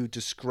that you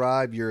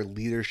describe your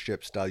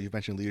leadership style. You've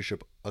mentioned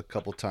leadership a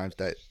couple times,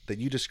 that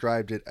you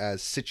described it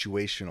as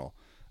situational.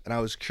 And I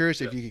was curious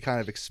if you could kind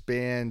of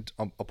expand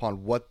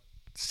upon what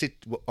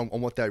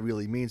that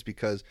really means,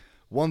 because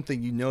one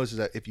thing you notice is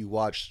that if you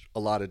watch a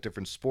lot of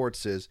different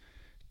sports, is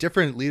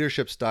different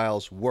leadership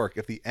styles work.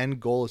 If the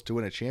end goal is to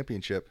win a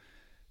championship,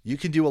 you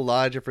can do a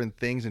lot of different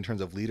things in terms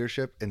of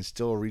leadership and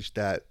still reach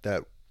that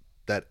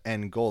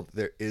end goal.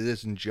 It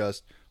isn't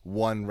just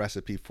one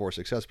recipe for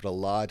success, but a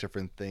lot of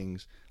different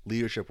things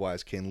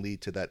leadership-wise can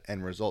lead to that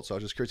end result. So I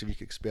was just curious if you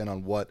could expand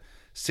on what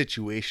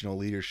situational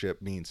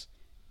leadership means.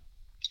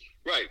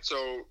 Right.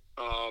 So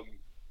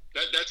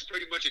that's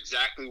pretty much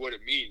exactly what it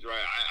means,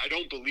 right? I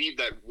don't believe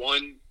that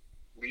one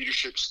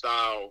leadership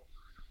style,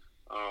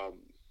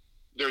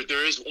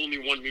 there is only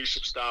one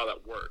leadership style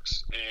that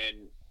works.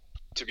 And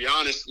to be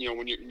honest,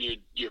 when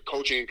you're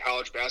coaching in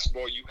college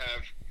basketball, you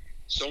have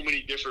so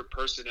many different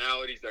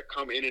personalities that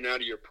come in and out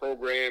of your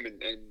program, and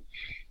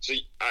so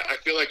I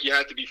feel like you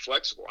have to be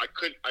flexible. I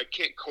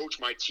can't coach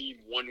my team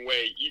one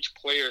way. Each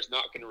player is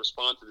not going to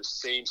respond to the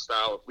same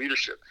style of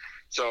leadership.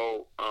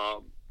 So,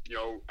 you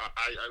know,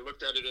 I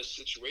looked at it as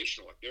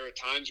situational. Like, there are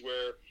times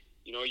where,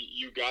 you know,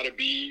 you got to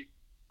be,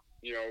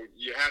 you know,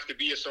 you have to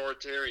be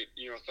authoritarian,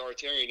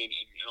 and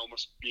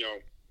almost, you know,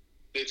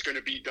 it's going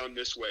to be done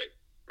this way,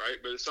 right?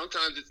 But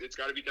sometimes it's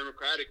got to be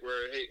democratic,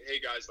 where, hey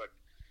guys, like,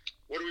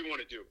 what do we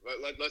want to do?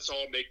 Let's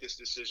all make this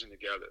decision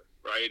together,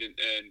 right?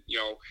 And you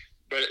know,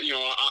 but you know,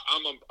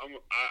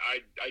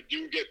 I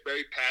do get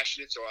very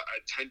passionate, so I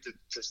tend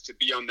to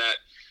be on that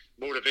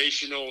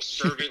motivational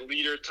servant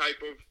leader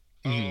type of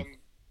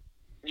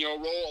you know,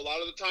 role a lot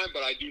of the time.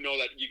 But I do know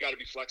that you got to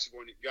be flexible,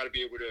 and you got to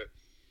be able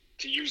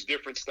to use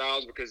different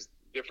styles, because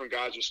different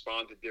guys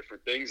respond to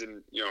different things,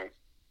 and you know,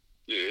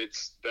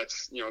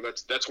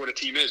 that's what a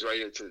team is,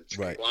 right? It's a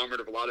conglomerate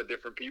of a lot of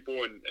different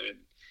people, and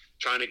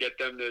trying to get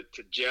them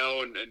to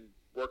gel and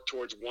work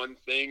towards one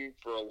thing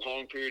for a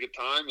long period of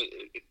time,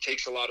 it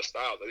takes a lot of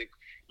styles. I think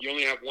you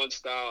only have one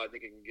style. I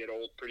think it can get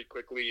old pretty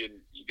quickly, and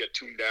you get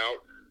tuned out.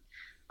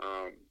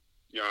 And,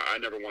 you know, I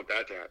never want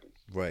that to happen.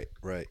 Right.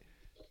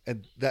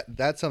 And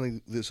that's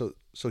something.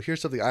 So here's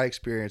something I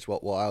experienced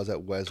while I was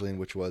at Wesleyan,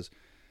 which was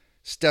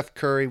Steph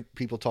Curry.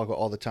 People talk about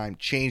all the time.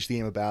 Changed the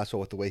game of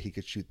basketball with the way he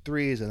could shoot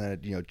threes, and then,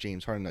 you know,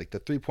 James Harden. Like,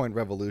 the 3-point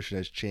revolution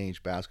has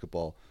changed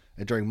basketball.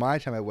 And during my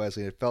time at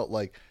Wesleyan, it felt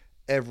like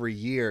every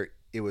year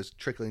it was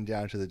trickling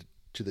down to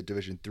the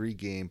Division III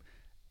game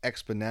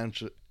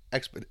exponentially.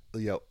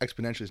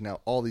 Now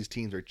all these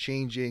teams are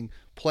changing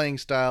playing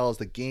styles.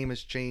 The game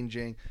is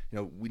changing. You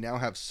know, we now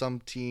have some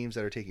teams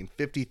that are taking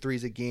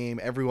 53s a game.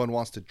 Everyone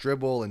wants to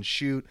dribble and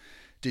shoot.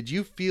 Did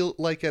you feel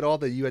like at all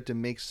that you had to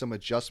make some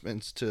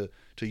adjustments to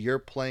your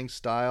playing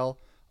style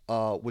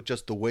with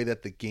just the way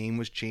that the game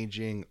was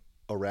changing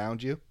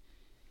around you?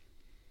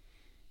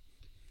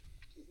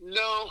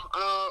 No,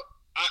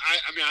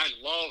 I mean, I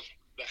love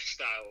that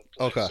style of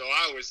play. Okay. So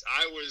I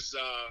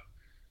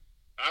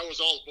was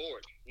all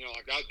aboard. You know,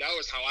 like that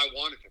was how I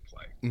wanted to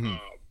play. Mm-hmm.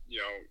 You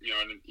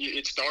know, and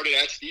it started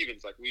at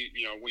Stevens. Like, we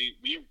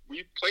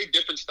played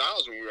different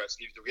styles when we were at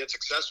Stevens. We had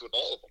success with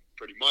all of them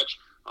pretty much.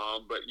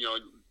 But you know,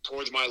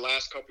 towards my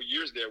last couple of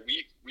years there,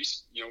 we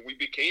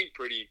became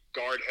pretty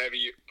guard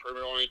heavy,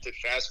 perimeter oriented,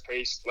 fast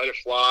paced, let it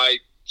fly,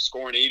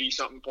 scoring 80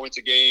 something points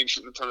a game,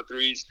 shooting a ton of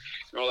threes,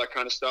 and all that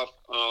kind of stuff.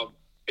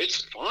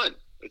 It's fun.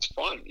 It's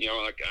fun. You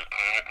know, like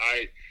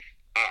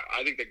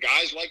I think the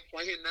guys like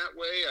playing that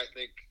way. I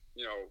think,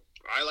 you know,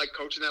 I like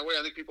coaching that way.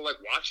 I think people like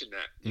watching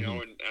that, you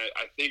know, and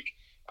I think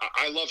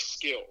I love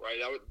skill, right?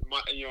 That was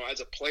my, you know,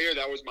 as a player,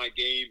 that was my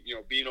game, you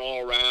know, being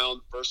all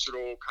around,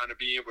 versatile, kind of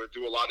being able to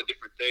do a lot of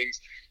different things,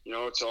 you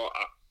know. So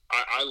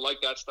I like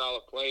that style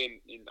of play,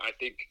 and I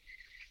think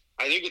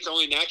it's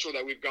only natural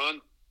that we've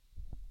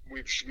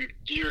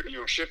geared, you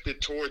know,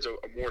 shifted towards a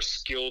more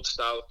skilled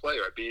style of play,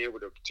 right? Being able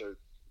to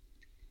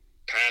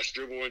pass,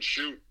 dribble, and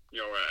shoot, you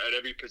know, at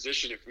every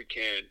position if we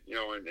can, you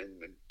know, and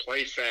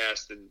play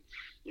fast, and,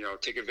 you know,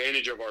 take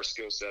advantage of our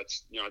skill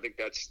sets. You know, I think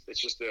it's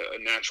just a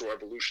natural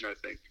evolution, I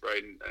think,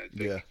 right? And I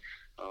think,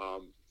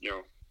 you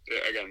know,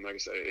 again, like I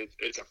said,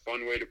 it's a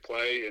fun way to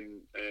play,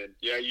 and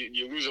yeah,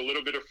 you lose a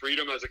little bit of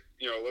freedom as a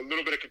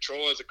little bit of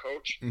control as a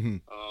coach,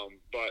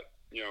 but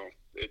you know,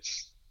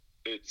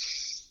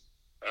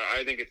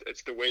 I think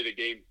it's the way the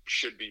game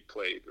should be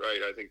played, right?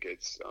 I think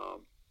it's,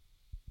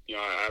 you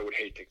know, I would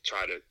hate to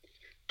try to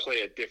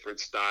play a different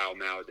style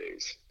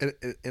nowadays.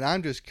 And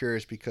I'm just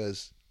curious,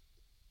 because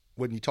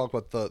when you talk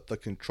about the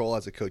control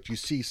as a coach, you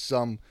see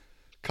some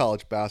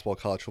college basketball,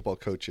 college football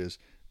coaches,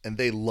 and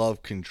they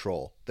love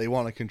control. They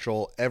want to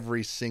control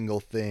every single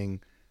thing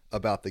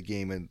about the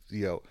game. And,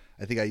 you know,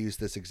 I think I used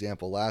this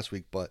example last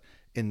week, but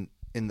in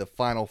the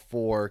Final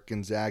Four,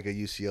 Gonzaga,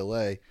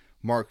 UCLA,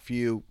 Mark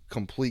Few,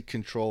 complete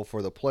control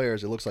for the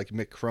players. It looks like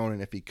Mick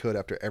Cronin, if he could,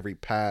 after every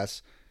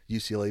pass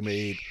UCLA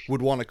made,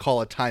 would want to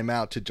call a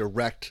timeout to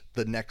direct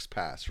the next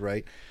pass,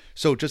 right?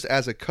 So just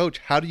as a coach,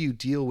 how do you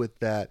deal with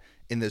that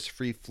in this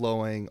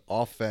free-flowing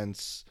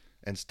offense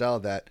and style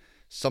that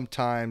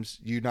sometimes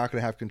you're not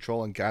going to have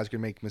control and guys are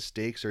going to make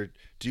mistakes or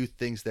do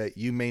things that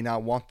you may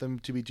not want them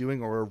to be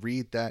doing, or a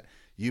read that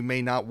you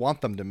may not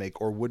want them to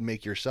make or would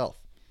make yourself?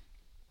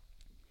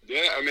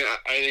 Yeah, I mean,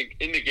 I think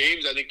in the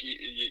games, I think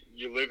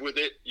you live with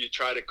it. You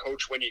try to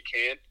coach when you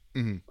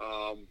can,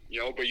 you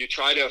know, but you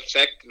try to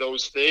affect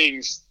those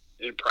things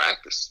in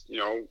practice.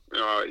 You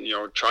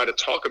know, try to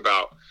talk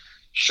about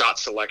shot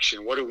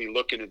selection. What are we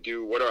looking to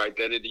do? What our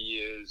identity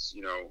is?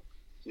 You know,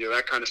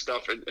 that kind of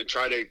stuff, and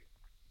try to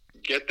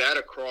get that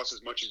across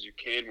as much as you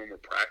can when we're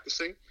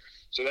practicing,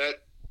 so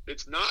that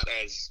it's not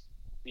as,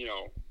 you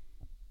know,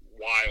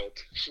 wild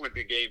when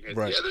the game hits.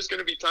 Right. Yeah, there's going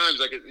to be times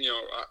like, you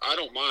know, I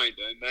don't mind,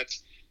 and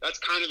that's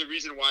kind of the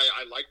reason why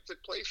I like to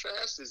play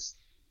fast, is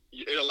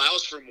it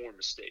allows for more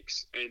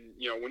mistakes. And,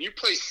 you know, when you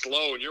play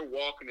slow and you're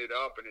walking it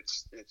up, and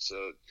it's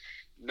a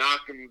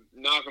knock them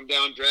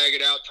down, drag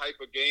it out type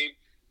of game,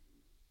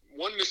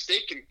 one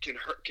mistake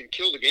can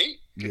kill the game,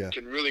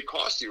 can really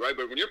cost you, right?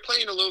 But when you're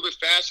playing a little bit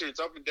faster and it's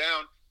up and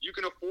down, you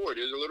can afford.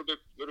 There's a little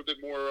bit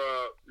more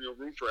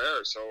room for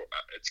error. So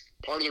it's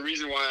part of the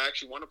reason why I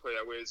actually want to play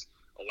that way is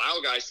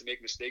allow guys to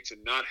make mistakes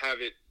and not have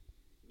it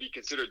be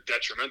considered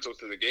detrimental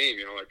to the game.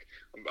 Like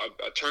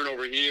a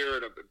turnover here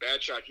and a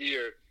bad shot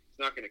here, it's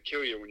not going to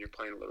kill you when you're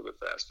playing a little bit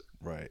faster.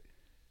 Right.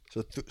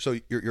 So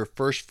your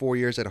first 4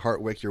 years at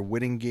Hartwick, you're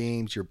winning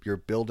games, you're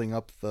building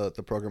up the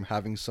program,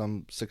 having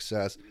some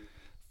success.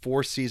 Mm-hmm.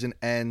 4th season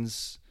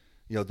ends,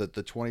 the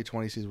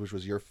 2020 season, which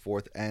was your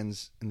 4th,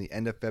 ends in the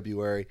end of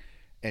February,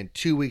 and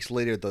 2 weeks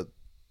later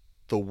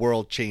the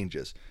world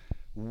changes.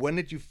 When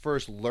did you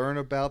first learn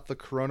about the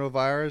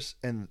coronavirus,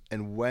 and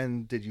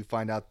when did you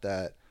find out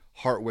that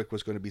Hartwick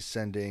was going to be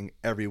sending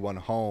everyone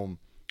home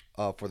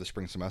for the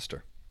spring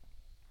semester?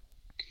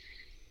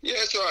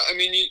 Yeah, so I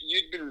mean,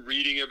 you'd been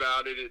reading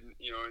about it,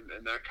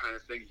 and that kind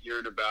of thing,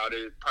 hearing about it.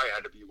 It probably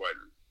had to be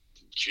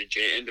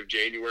end of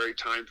January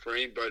time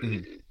frame, but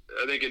mm-hmm.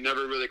 I think it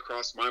never really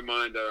crossed my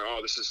mind that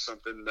this is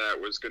something that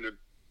was going to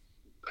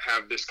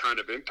have this kind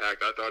of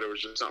impact. I thought it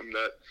was just something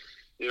that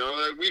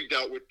we've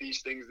dealt with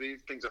these things.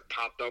 These things have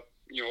popped up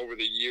over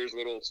the years,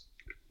 little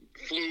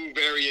flu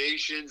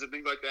variations and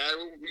things like that.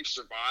 We've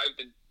survived,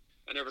 and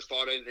I never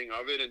thought anything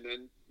of it. And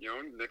then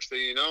next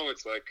thing you know,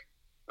 it's like,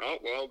 oh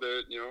well,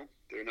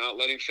 they're not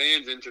letting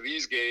fans into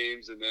these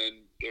games, and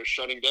then they're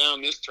shutting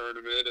down this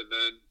tournament, and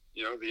then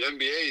the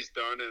NBA's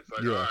done, and it's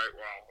like, all right,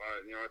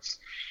 well,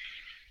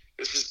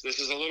 this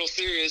is a little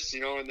serious,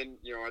 and then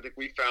I think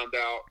we found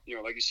out,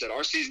 like you said,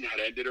 our season had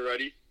ended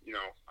already.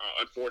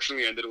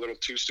 Unfortunately, ended a little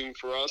too soon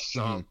for us.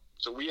 Mm-hmm.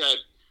 So we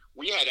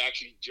had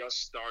actually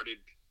just started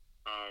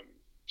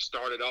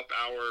up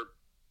our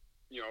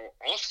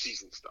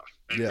off-season stuff,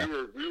 and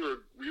we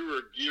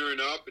were gearing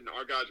up, and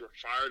our guys were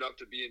fired up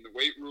to be in the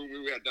weight room.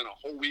 We had done a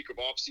whole week of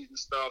off-season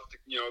stuff,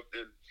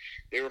 and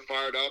they were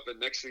fired up. And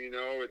next thing you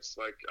know, it's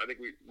like I think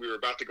we were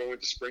about to go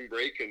into spring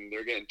break, and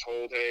they're getting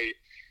told, hey,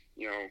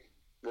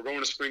 we're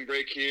going to spring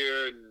break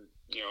here, and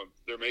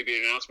there may be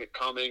an announcement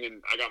coming.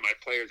 And I got my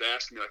players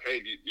asking me like, hey,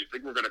 do you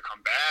think we're going to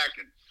come back?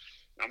 And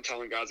I'm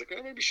telling guys like,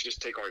 maybe you should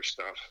just take all your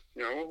stuff.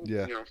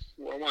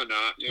 Well, why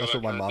not? That's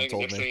what my mom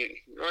told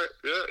me. Right?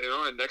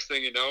 Yeah. And next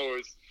thing you know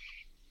is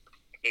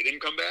they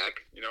didn't come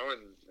back.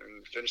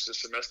 And finished the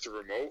semester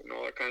remote and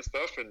all that kind of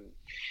stuff. And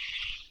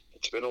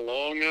it's been a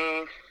long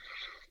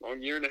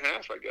year and a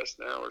half, I guess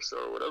now or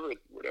so,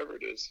 whatever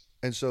it is.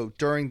 And so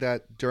during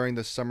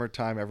the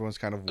summertime, everyone's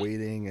kind of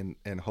waiting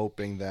and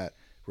hoping that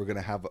we're going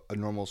to have a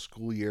normal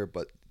school year,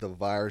 but the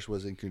virus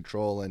was in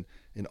control. And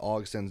in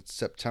August and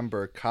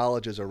September,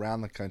 colleges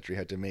around the country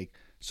had to make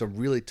some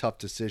really tough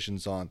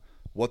decisions on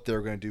what they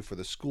were going to do for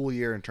the school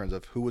year in terms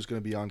of who was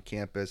going to be on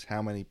campus,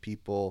 how many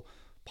people,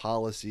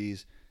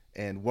 policies.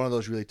 And one of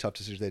those really tough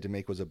decisions they had to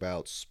make was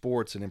about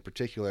sports. And in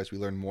particular, as we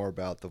learned more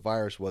about the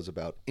virus, was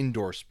about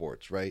indoor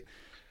sports, right?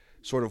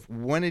 Sort of,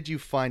 when did you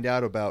find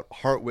out about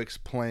Hartwick's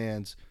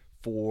plans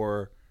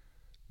for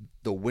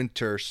the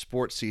winter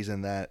sports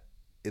season, that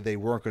they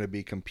weren't going to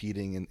be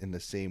competing in the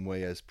same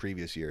way as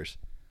previous years?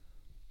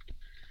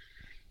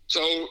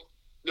 So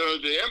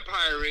the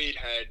Empire 8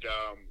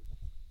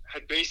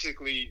 had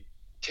basically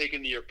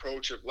taken the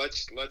approach of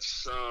let's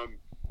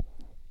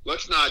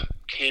not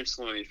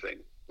cancel anything.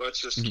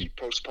 Let's just mm-hmm. keep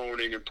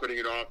postponing and putting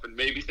it off, and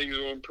maybe things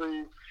will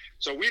improve.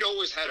 So we'd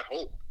always had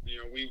hope.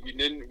 We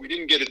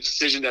didn't get a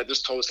decision that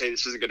just told us, hey,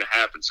 this isn't going to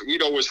happen. So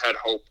we'd always had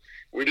hope.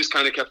 We just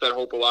kind of kept that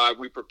hope alive.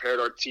 We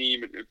prepared our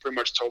team and pretty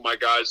much told my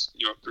guys,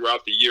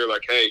 throughout the year,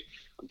 like, hey,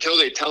 until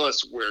they tell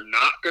us we're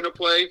not going to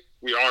play,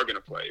 we are going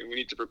to play, and we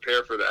need to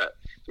prepare for that.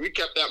 So we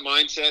kept that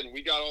mindset, and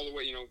we got all the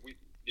way.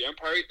 The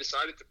Empire 8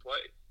 decided to play.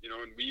 And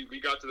we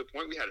got to the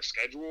point we had a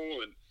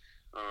schedule, and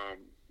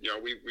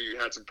we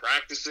had some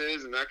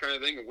practices and that kind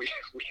of thing, and we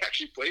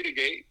actually played a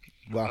game.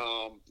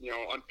 Wow.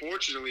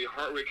 Unfortunately,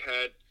 Hartwick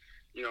had,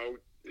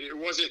 it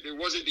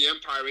wasn't the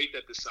Empire 8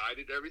 that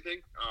decided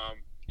everything.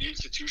 The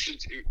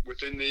institutions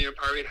within the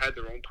Empire 8 had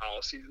their own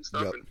policies and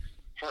stuff, yep. And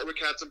Hartwick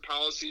had some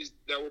policies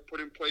that were put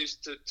in place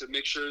to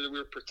make sure that we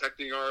were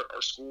protecting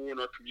our school and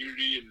our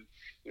community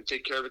and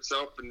take care of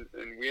itself, and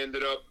we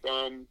ended up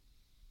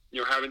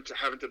having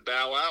to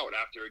bow out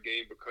after a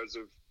game because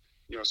of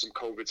some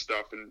COVID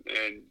stuff,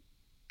 and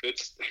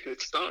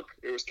it stunk.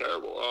 It was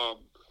terrible.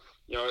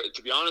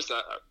 To be honest,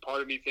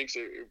 part of me thinks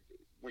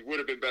we would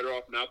have been better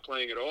off not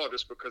playing at all,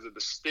 just because of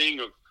the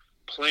sting of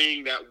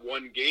playing that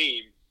one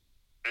game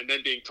and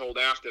then being told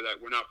after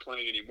that we're not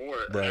playing anymore.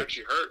 Right. It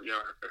actually hurt.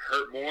 It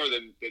hurt more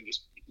than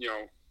just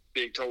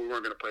being told we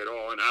weren't going to play at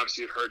all. And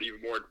obviously, it hurt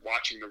even more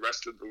watching the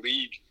rest of the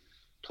league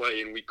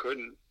play, and we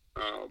couldn't.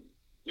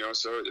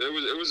 So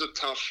it was a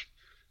tough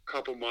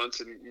couple months,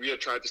 and we had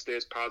tried to stay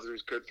as positive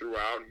as we could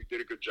throughout, and we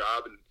did a good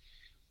job. And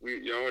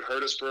it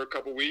hurt us for a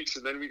couple weeks,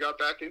 and then we got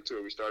back into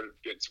it. We started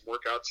getting some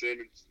workouts in,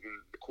 and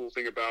the cool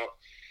thing about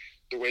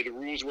the way the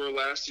rules were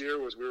last year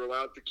was we were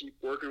allowed to keep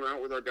working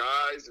around with our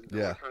guys and all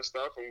that kind of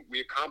stuff, and we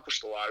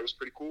accomplished a lot. It was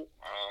pretty cool.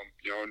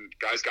 And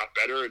guys got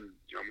better, and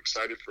I'm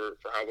excited for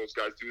how those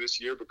guys do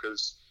this year,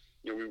 because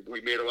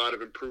we made a lot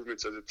of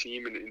improvements as a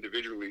team and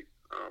individually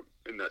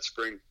in that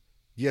spring.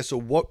 Yeah. So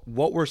what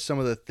were some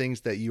of the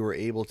things that you were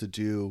able to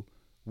do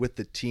with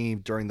the team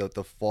during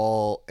the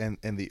fall and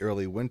the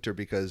early winter?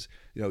 Because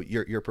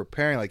you're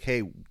preparing like,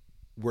 hey,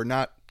 we're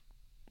not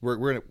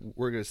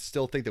we're gonna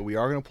still think that we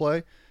are gonna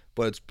play,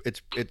 but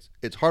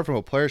it's hard from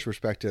a player's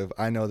perspective.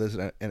 I know this,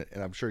 and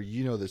I'm sure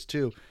you know this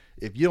too.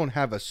 If you don't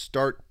have a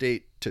start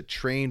date to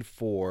train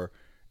for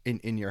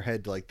in your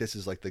head, like this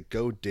is like the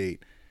go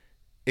date,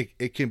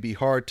 it can be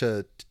hard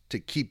to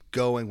keep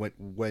going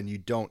when you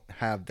don't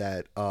have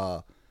that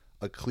a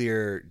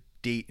clear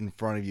date in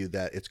front of you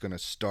that it's going to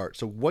start.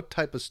 So what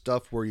type of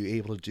stuff were you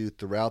able to do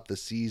throughout the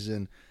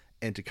season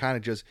and to kind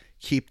of just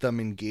keep them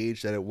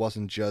engaged, that it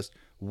wasn't just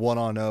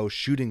 1-on-0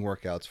 shooting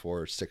workouts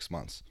for 6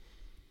 months?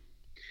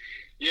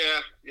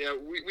 Yeah,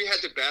 we had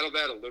to battle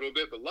that a little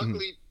bit, but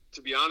luckily,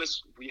 to be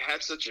honest, we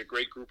had such a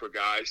great group of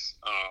guys.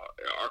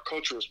 Our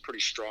culture was pretty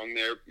strong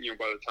there.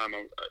 By the time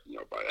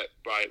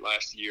by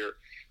last year,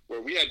 where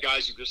we had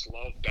guys who just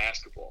loved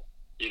basketball.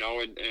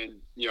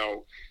 And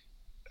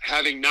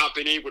having not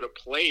been able to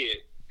play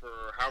it for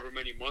however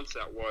many months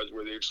that was,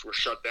 where they just were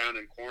shut down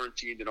and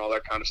quarantined and all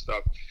that kind of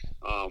stuff.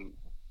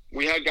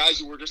 We had guys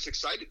who were just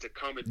excited to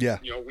come and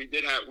we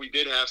did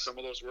have some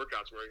of those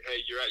workouts where,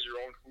 hey, you're at your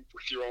own hoop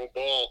with your own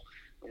ball,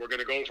 and we're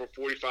going to go for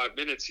 45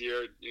 minutes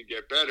here and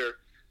get better.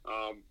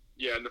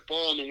 In the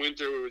fall and the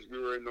winter, we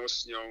were in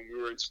those,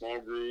 we were in small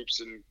groups,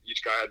 and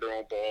each guy had their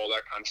own ball,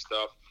 that kind of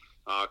stuff.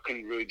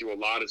 Couldn't really do a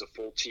lot as a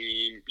full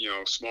team,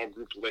 small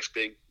group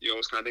lifting,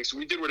 those kind of things. So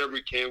we did whatever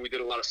we can. We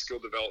did a lot of skill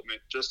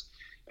development.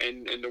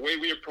 And the way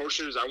we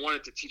approached it is I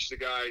wanted to teach the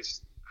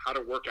guys how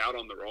to work out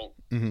on their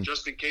own,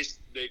 just in case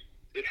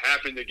it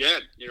happened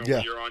again,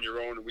 when you're on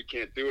your own and we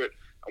can't do it.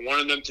 I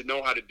wanted them to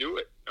know how to do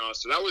it.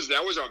 So that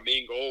was our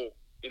main goal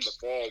in the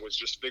fall, was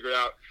just figure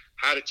out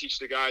how to teach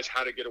the guys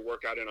how to get a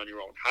workout in on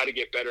your own, how to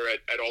get better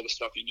at all the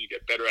stuff you need to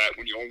get better at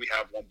when you only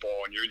have one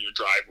ball and you're in your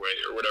driveway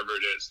or whatever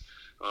it is.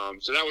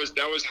 So that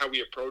was how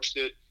we approached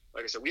it.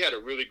 Like I said, we had a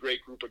really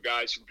great group of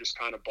guys who just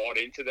kind of bought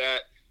into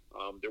that.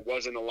 There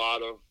wasn't a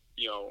lot of,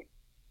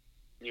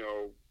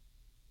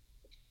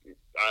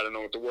 I don't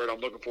know what the word I'm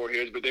looking for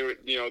here is, but there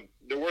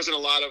wasn't a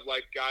lot of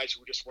like guys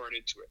who just weren't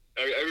into it.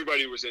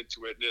 Everybody was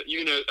into it.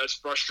 Even as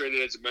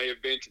frustrated as it may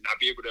have been to not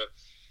be able to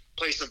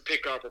play some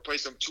pickup or play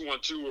some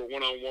 2-on-2 or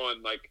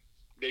 1-on-1, like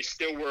they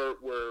still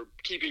were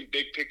keeping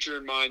big picture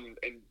in mind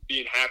and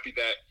being happy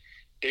that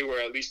they were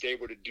at least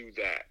able to do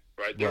that.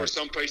 Right. There were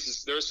some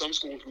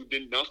schools who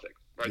did nothing.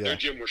 Right. Yeah. Their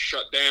gym was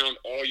shut down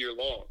all year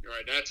long.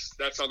 Right.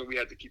 That's something we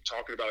had to keep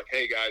talking about. Like,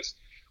 hey guys,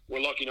 we're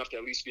lucky enough to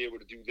at least be able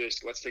to do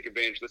this. Let's take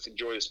advantage. Let's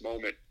enjoy this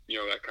moment.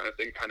 That kind of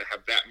thing. Kind of have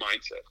that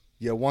mindset.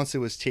 Yeah. Once it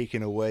was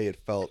taken away, it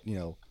felt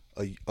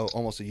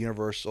almost a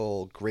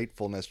universal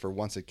gratefulness for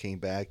once it came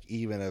back.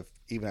 Even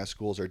as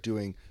schools are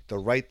doing the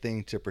right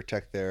thing to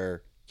protect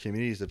their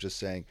communities, of just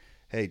saying,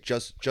 hey,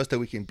 just that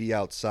we can be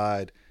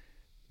outside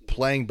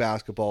playing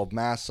basketball,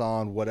 masks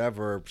on,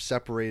 whatever,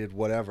 separated,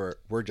 whatever.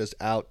 We're just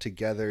out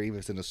together, even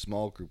if it's in a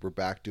small group. We're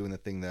back doing the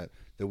thing that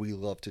we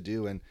love to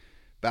do. And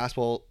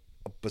basketball,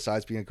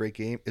 besides being a great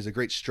game, is a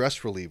great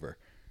stress reliever.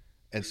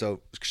 And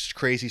so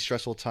crazy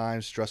stressful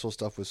times, stressful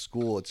stuff with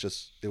school. It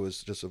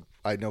was just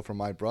I know from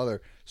my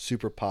brother,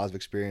 super positive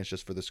experience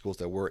just for the schools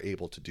that were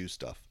able to do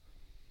stuff.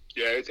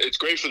 Yeah, it's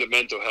great for the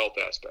mental health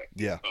aspect.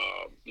 Yeah.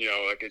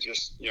 Like it's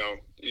just,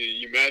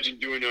 you imagine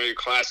doing all your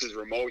classes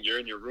remote, you're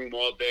in your room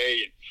all day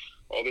and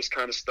all this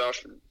kind of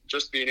stuff. And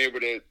just being able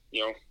to,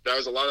 that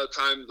was a lot of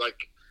times, like,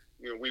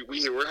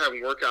 we're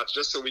having workouts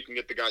just so we can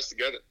get the guys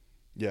together.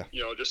 Yeah.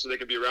 Just so they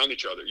can be around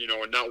each other,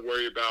 and not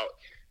worry about,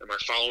 am I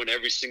following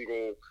every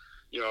single,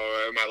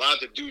 am I allowed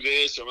to do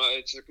this?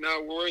 It's like,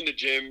 no, we're in the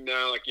gym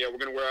now. Like, yeah, we're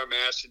going to wear our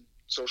masks and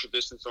social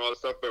distance and all that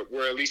stuff, but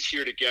we're at least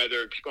here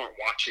together. People aren't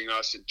watching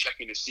us and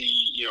checking to see,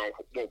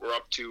 what we're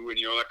up to and,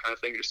 that kind of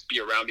thing. Just be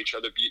around each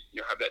other,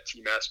 have that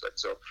team aspect.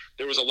 So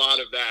there was a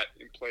lot of that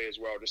in play as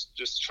well.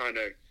 Just trying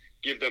to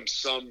give them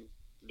some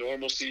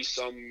normalcy,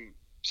 some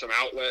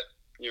outlet,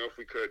 if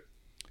we could.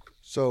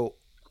 So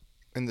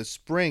in the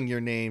spring, you're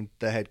named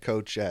the head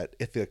coach at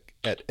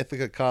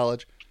Ithaca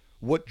College.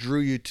 What drew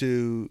you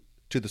to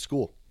the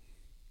school?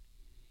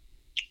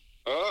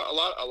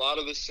 A lot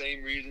of the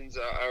same reasons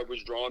I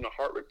was drawn to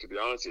Hartwick, to be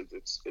honest.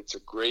 It's a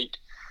great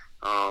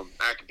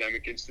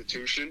academic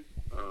institution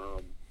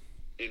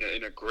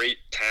in a great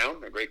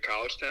town, a great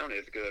college town.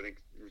 Ithaca, I think,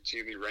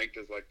 routinely ranked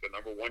as like the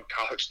number one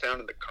college town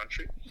in the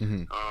country.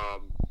 Mm-hmm.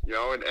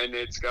 And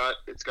it's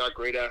got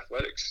great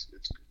athletics.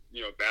 It's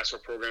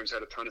basketball programs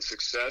had a ton of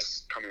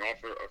success coming off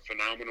a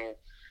phenomenal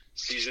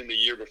season the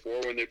year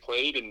before when they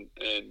played, and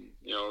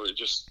it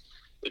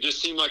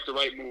just seemed like the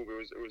right move.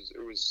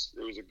 It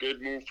was a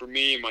good move for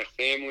me and my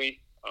family.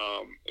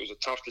 It was a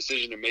tough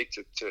decision to make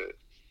to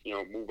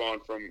move on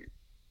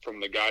from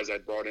the guys I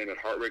brought in at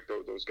Hartwick.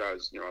 Those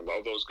guys, I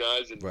love those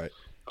guys. And, right.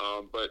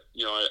 But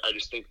I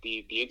just think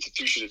the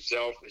institution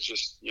itself is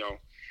just,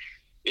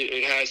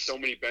 it has so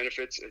many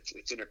benefits.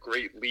 It's in a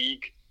great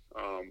league.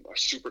 a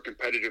super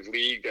competitive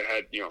league that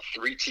had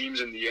 3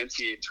 teams in the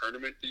NCAA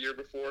tournament the year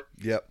before.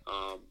 Yep.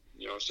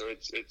 So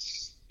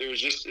it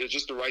was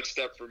just the right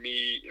step for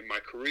me in my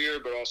career,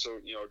 but also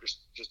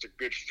just a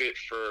good fit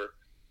for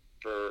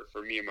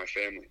me and my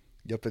family.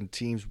 Yep, and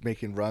teams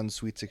making runs,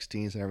 Sweet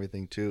 16s and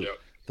everything too. Yep.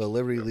 The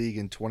Liberty League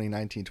in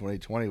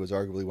 2019-2020 was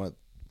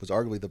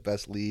arguably the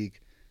best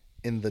league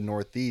in the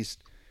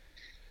Northeast.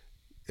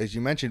 As you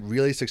mentioned,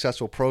 really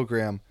successful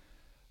program.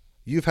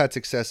 You've had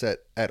success at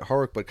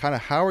Harwick, but kind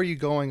of how are you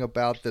going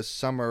about this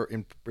summer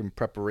in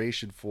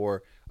preparation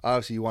for?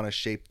 Obviously, you want to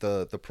shape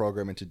the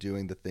program into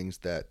doing the things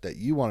that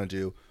you want to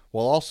do,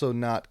 while also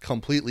not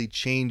completely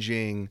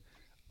changing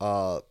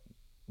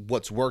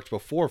what's worked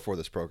before for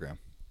this program.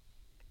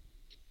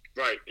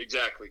 Right,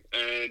 exactly,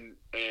 and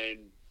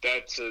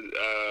that's a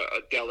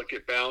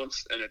delicate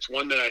balance, and it's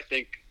one that I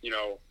think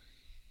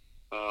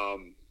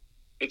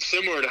it's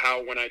similar to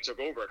how when I took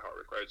over at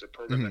Harwick, right? It's a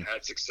program that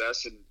had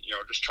success, and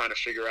just trying to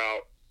figure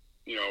out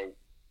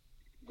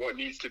what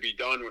needs to be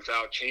done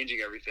without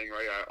changing everything,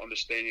 right?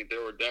 Understanding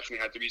there would definitely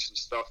have to be some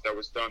stuff that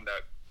was done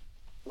that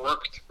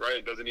worked, right?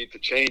 It doesn't need to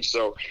change.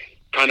 So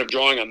kind of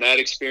drawing on that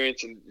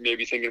experience and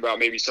maybe thinking about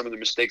maybe some of the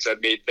mistakes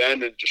I've made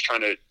then, and just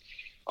trying to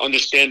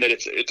understand that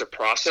it's a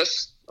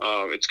process.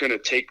 It's going to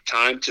take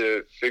time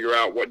to figure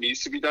out what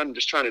needs to be done, and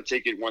just trying to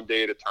take it one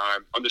day at a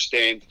time,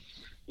 understand,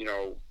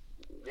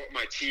 what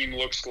my team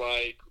looks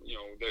like,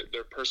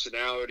 their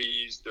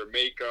personalities, their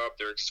makeup,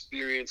 their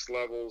experience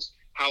levels,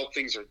 how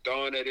things are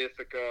done at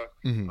Ithaca,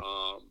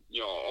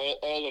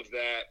 all of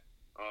that,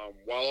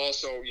 while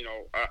also,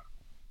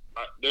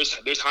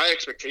 there's high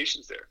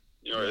expectations there.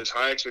 There's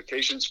high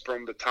expectations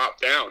from the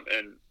top down,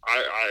 and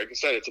I like I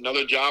said, it's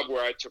another job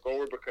where I took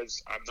over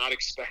because I'm not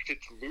expected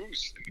to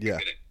lose in the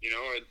beginning,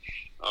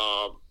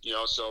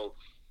 so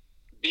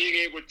being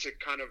able to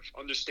kind of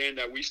understand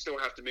that we still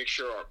have to make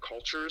sure our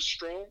culture is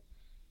strong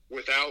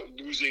without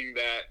losing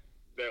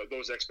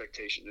those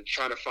expectations, and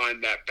trying to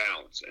find that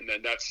balance. And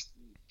then that's,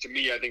 to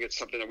me, I think it's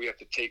something that we have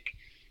to take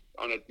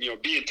on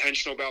be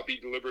intentional about, be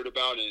deliberate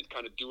about, and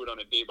kind of do it on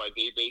a day by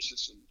day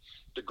basis. And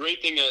the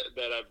great thing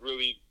that I've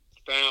really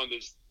found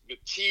is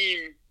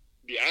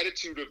the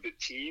attitude of the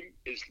team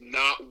is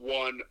not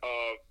one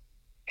of,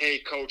 hey,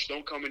 coach,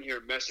 don't come in here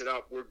and mess it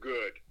up, we're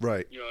good.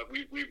 Right.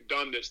 We've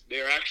done this.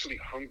 They're actually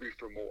hungry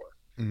for more.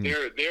 Mm-hmm.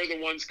 They're the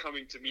ones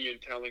coming to me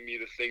and telling me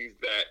the things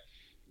that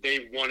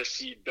they want to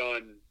see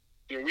done.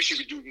 We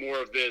should do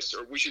more of this,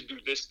 or we should do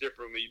this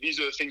differently. These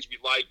are the things we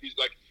like.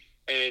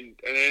 And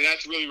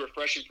that's really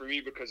refreshing for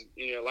me, because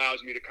it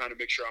allows me to kind of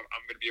make sure I'm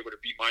going to be able to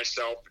be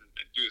myself and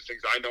do the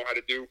things I know how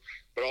to do,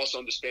 but also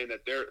understand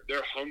that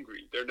they're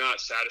hungry. They're not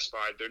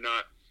satisfied. They're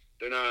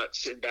not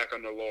sitting back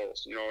on their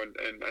laurels,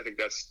 and I think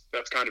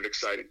that's kind of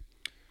exciting.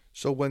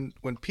 So when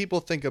people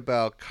think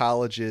about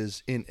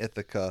colleges in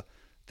Ithaca,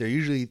 they're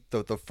usually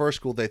the first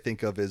school they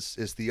think of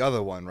is the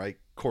other one, right?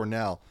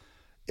 Cornell.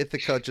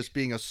 Ithaca just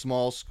being a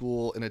small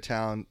school in a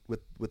town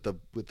with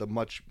a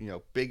much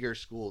bigger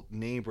school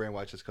name brand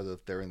wise, just because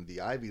they're in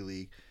the Ivy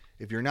League.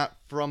 If you're not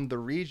from the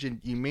region,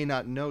 you may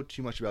not know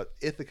too much about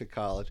Ithaca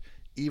College,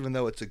 even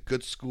though it's a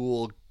good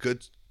school,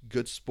 good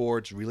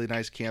sports, really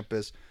nice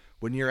campus.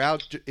 When you're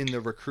out in the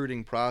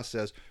recruiting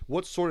process,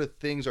 what sort of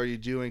things are you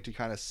doing to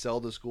kind of sell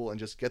the school and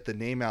just get the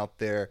name out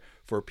there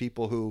for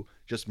people who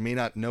just may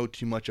not know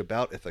too much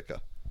about Ithaca?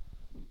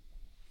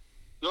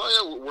 No,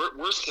 yeah,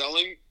 we're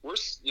selling.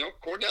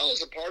 Cornell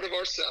is a part of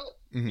our sell.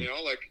 Mm-hmm.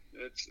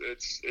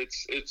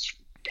 It's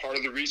part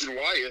of the reason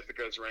why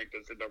Ithaca is ranked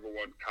as the #1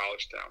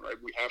 college town, right?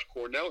 We have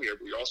Cornell here,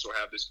 but we also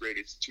have this great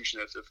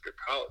institution as Ithaca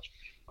College.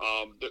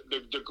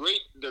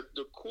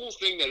 The cool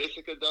thing that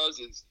Ithaca does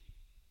is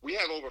we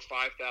have over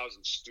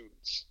 5,000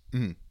 students.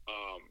 Mm-hmm.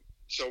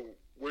 So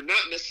we're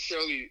not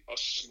necessarily a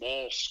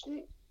small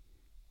school.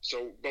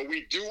 But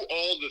we do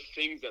all the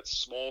things that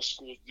small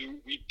schools do.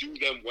 We do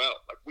them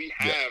well. Like we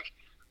have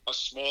a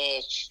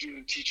small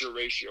student-teacher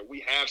ratio.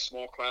 We have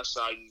small class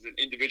sizes and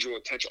individual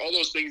attention. All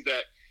those things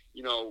that,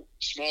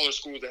 smaller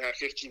schools that have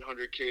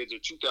 1,500 kids or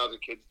 2,000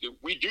 kids do.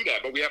 We do that,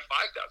 but we have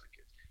 5,000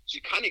 kids. So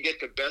you kind of get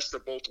the best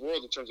of both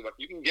worlds in terms of, like,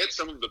 you can get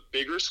some of the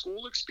bigger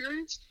school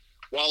experience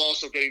while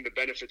also getting the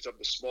benefits of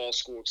the small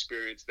school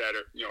experience that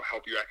are,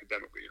 help you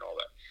academically and all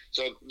that.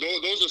 So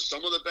those are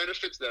some of the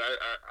benefits that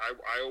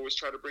I always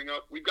try to bring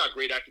up. We've got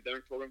great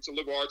academic programs. It's a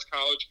liberal arts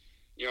college.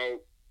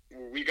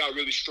 We got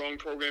really strong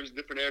programs in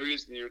different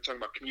areas. You're talking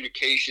about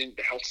communication,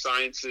 the health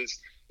sciences,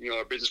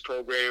 our business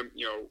program,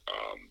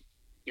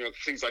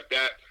 things like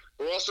that.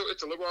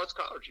 It's a liberal arts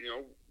college.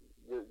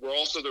 We're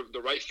also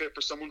the right fit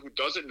for someone who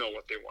doesn't know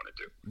what they want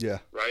to do. Yeah.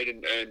 Right.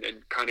 And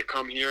kind of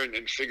come here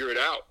and figure it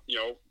out.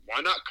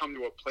 Why not come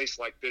to a place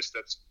like this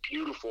that's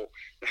beautiful,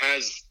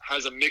 has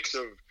a mix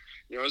of,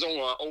 there's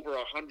over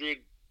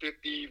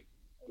 150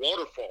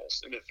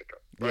 waterfalls in Ithaca,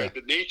 right?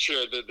 Yeah. The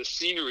nature, the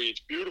scenery, it's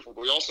beautiful.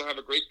 But we also have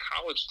a great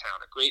college town,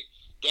 a great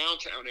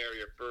downtown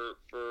area for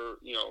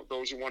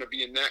those who want to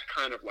be in that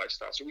kind of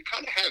lifestyle. So we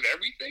kind of have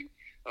everything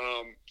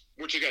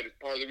Which again is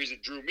part of the reason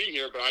it drew me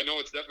here, but I know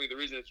it's definitely the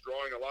reason it's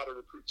drawing a lot of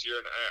recruits here.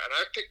 And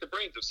I picked the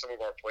brains of some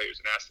of our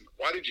players and asked them,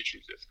 why did you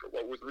choose this?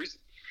 What was the reason?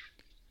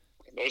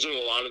 And those are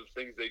a lot of the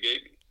things they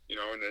gave me.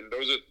 And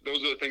those are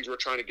the things we're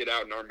trying to get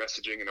out in our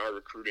messaging and our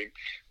recruiting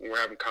when we're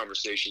having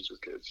conversations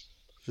with kids.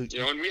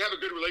 And we have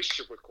a good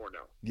relationship with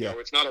Cornell. Yeah.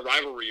 It's not a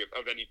rivalry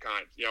of any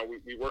kind.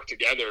 We work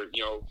together.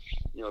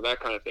 That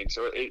kind of thing.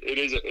 So it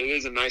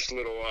is a nice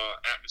little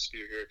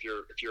atmosphere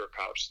here if you're a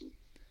college student.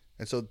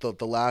 And so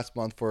the last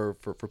month for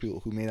people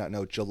who may not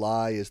know,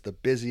 July is the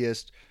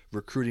busiest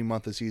recruiting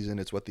month of the season.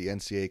 It's what the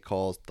NCAA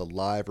calls the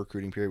live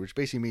recruiting period, which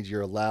basically means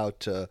you're allowed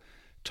to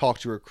talk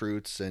to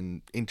recruits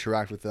and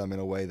interact with them in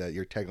a way that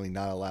you're technically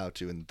not allowed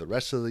to in the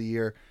rest of the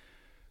year.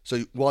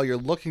 So while you're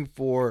looking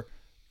for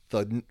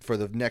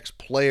the next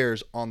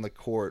players on the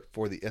court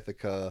for the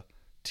Ithaca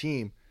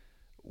team,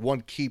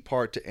 one key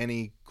part to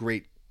any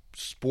great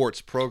sports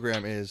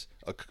program is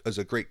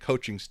a great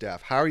coaching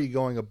staff. How are you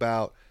going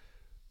about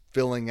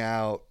filling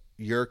out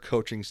your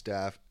coaching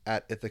staff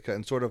at Ithaca,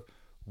 and sort of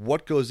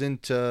what goes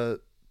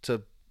into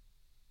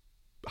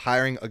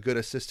hiring a good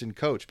assistant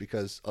coach?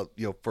 Because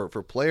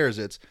for players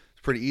it's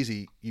pretty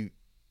easy. You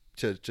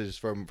to just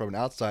from an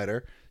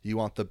outsider, you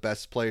want the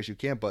best players you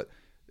can, but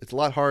it's a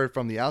lot harder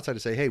from the outside to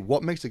say, hey,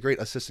 what makes a great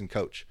assistant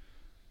coach?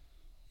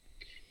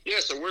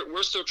 Yeah, so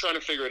we're still trying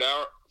to figure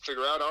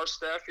out our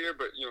staff here,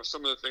 but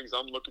some of the things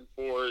I'm looking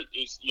for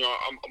is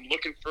I'm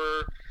looking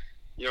for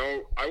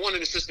I want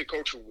an assistant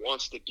coach who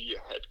wants to be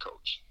a head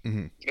coach.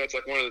 Mm-hmm. That's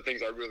like one of the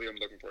things I really am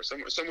looking for.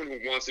 Someone who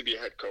wants to be a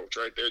head coach,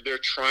 right? They're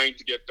trying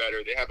to get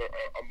better. They have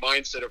a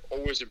mindset of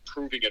always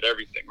improving at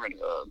everything, right?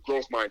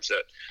 Growth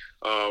mindset.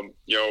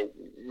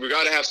 We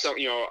got to have some.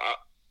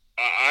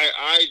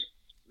 I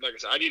like I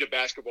said, I need a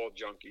basketball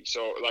junkie.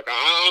 So like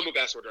I'm a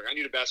basketball junkie. I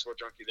need a basketball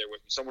junkie there with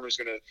me. Someone who's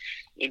going to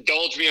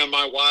indulge me on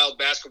my wild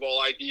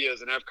basketball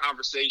ideas and have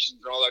conversations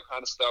and all that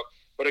kind of stuff.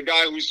 But a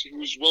guy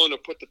who's willing to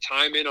put the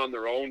time in on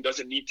their own,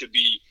 doesn't need to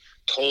be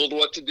told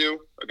what to do.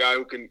 A guy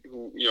who's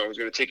going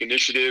to take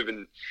initiative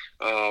and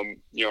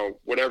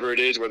whatever it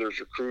is, whether it's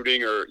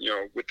recruiting or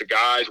with the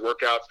guys,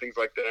 workouts, things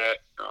like that.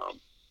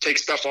 Take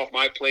stuff off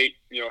my plate,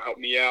 help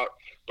me out.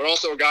 But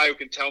also a guy who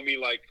can tell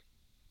me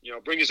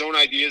bring his own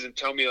ideas and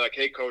tell me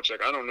hey, coach,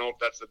 I don't know if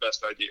that's the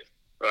best idea.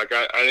 I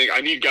think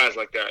I need guys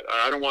like that.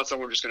 I don't want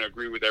someone who's just going to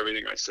agree with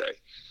everything I say.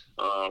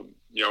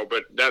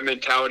 But that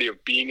mentality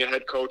of being a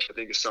head coach, I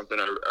think, is something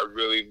I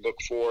really look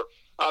for.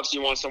 Obviously,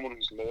 you want someone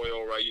who's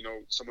loyal, right?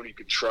 Someone you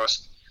can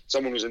trust,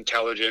 someone who's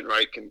intelligent,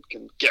 right? Can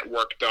get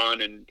work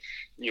done and,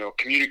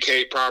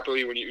 communicate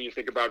properly when you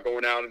think about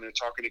going out and then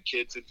talking to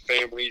kids and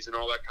families and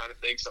all that kind of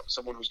thing.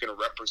 Someone who's going to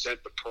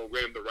represent the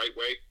program the right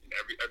way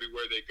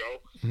everywhere they go.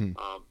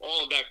 Mm-hmm.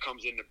 All of that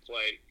comes into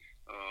play.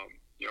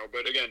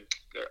 But again,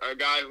 a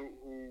guy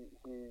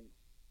who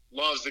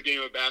loves the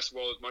game of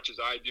basketball as much as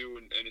I do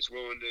and is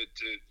willing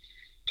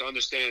to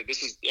understand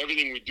this is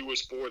everything we do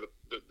is for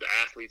the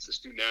athletes, the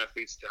student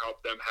athletes, to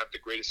help them have the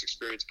greatest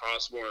experience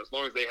possible. And as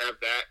long as they have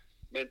that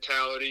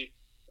mentality,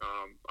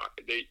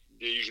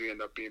 they usually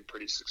end up being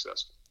pretty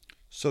successful.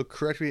 So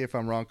correct me if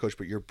I'm wrong, Coach,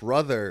 but your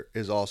brother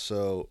is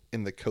also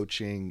in the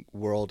coaching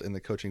world, in the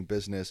coaching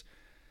business.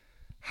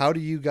 How do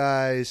you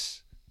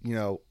guys,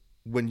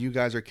 when you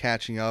guys are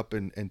catching up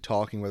and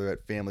talking, whether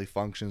at family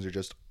functions or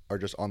just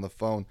on the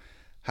phone,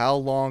 how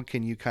long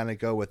can you kind of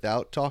go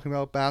without talking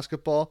about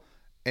basketball?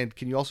 And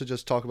can you also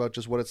just talk about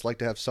just what it's like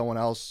to have someone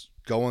else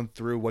going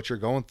through what you're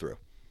going through?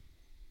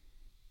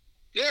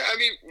 Yeah, I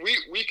mean,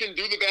 we can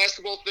do the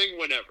basketball thing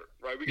whenever,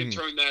 right? We can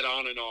turn that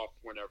on and off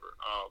whenever.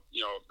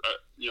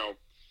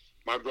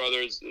 My brother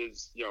is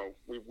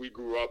we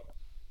grew up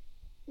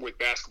with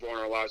basketball in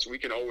our lives, so we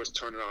can always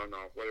turn it on and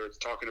off, whether it's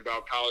talking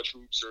about college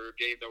hoops or a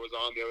game that was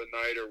on the other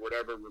night or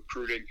whatever,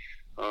 recruiting.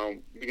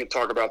 We can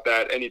talk about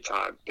that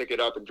anytime, pick it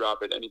up and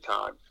drop it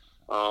anytime.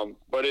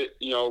 But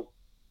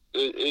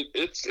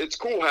it's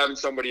cool having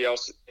somebody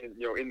else,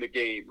 in the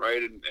game,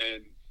 right? And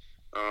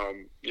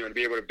to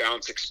be able to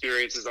bounce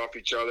experiences off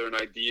each other and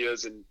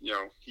ideas. And,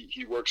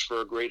 he works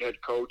for a great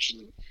head coach,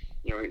 and,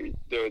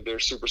 they're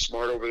super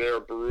smart over there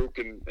at Baruch,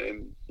 and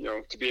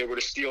to be able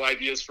to steal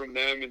ideas from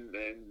them and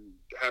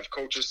have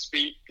coaches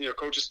speak,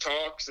 coaches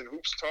talks and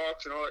hoops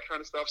talks and all that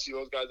kind of stuff. See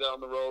those guys out on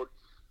the road.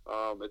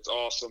 It's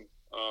awesome.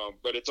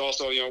 But it's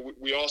also,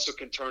 we also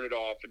can turn it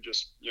off and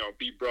just,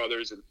 be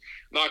brothers. And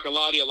not gonna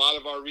lie to you, a lot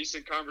of our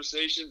recent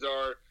conversations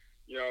are,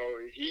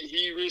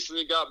 he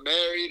recently got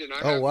married, and I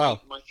have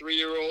my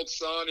 3-year-old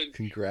son, and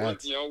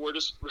congrats. We're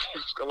just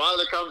a lot of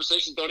the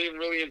conversations don't even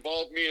really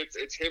involve me.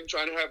 It's him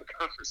trying to have a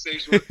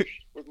conversation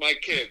with my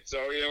kid. So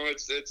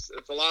it's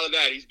a lot of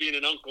that. He's being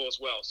an uncle as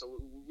well.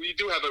 So we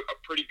do have a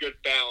pretty good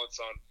balance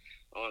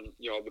on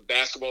the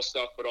basketball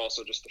stuff, but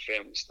also just the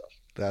family stuff.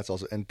 That's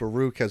also, and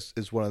Baruch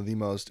is one of the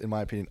most, in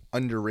my opinion,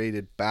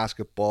 underrated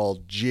basketball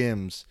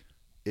gyms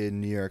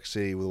in New York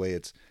City, with the way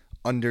it's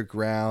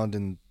underground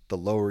and the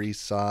Lower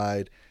East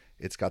Side.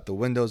 It's got the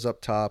windows up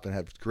top and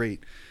have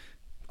great,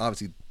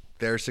 obviously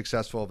they're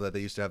successful, but they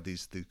used to have the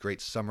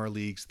great summer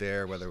leagues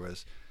there, whether it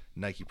was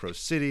Nike Pro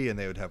City, and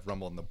they would have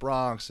Rumble in the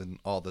Bronx and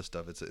all this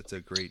stuff. It's a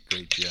great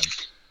gym.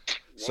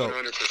 100%.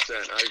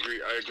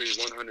 I agree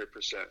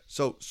 100%.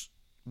 So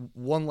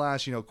one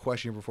last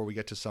question before we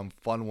get to some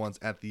fun ones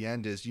at the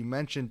end is, you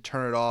mentioned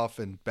turn it off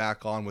and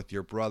back on with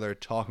your brother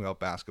talking about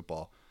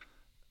basketball.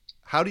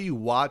 How do you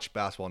watch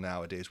basketball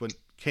nowadays? When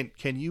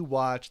can you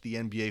watch the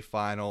NBA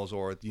finals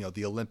or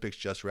the Olympics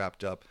just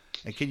wrapped up,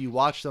 and can you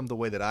watch them the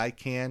way that I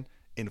can,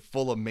 in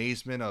full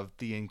amazement of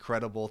the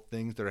incredible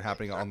things that are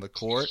happening on the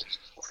court,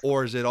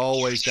 or is it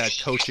always that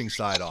coaching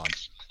side on?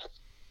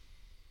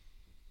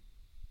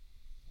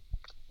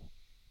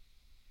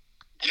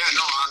 Yeah,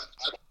 no,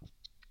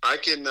 I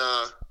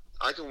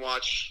can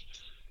watch.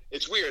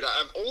 It's weird.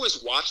 I've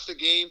always watched the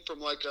game from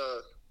like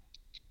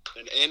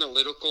an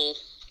analytical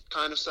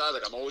kind of side.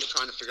 Like, I'm always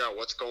trying to figure out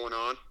what's going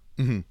on,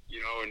 and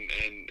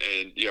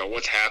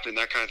what's happening,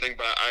 that kind of thing.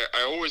 But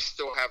I always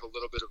still have a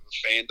little bit of a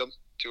fandom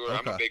to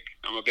it. Okay.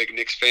 I'm a big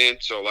Knicks fan,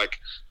 so like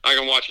I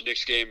can watch a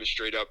Knicks game and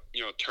straight up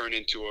turn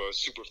into a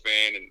super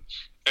fan, and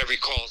every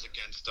call's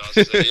against us,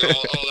 and,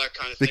 all that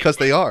kind of thing. Because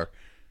they are.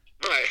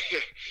 Right.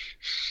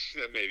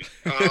 Maybe.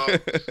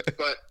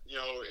 But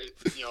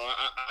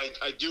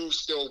I do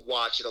still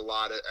watch it a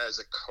lot as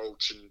a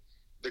coach, and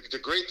the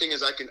great thing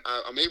is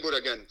I'm able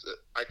to,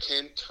 I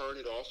can turn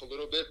it off a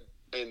little bit.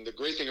 And the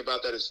great thing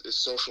about that is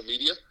social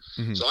media.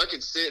 Mm-hmm. So I can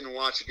sit and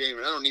watch a game,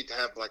 and I don't need to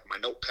have like my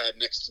notepad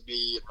next to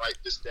me and write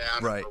this down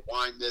and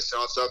rewind this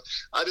and all stuff.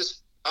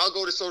 I'll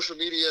go to social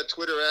media,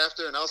 Twitter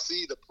after, and I'll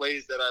see the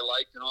plays that I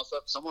like and all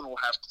stuff. Someone will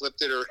have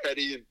clipped it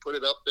already and put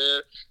it up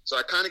there. So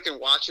I kind of can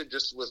watch it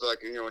just with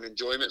like, an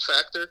enjoyment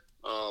factor,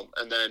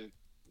 and then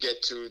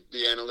get to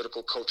the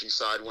analytical coaching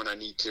side when I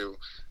need to,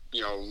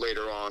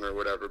 later on or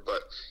whatever.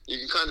 But you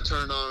can kind of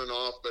turn it on and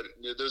off, but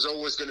there's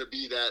always going to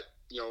be that,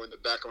 in the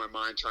back of my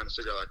mind, trying to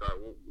figure out like, all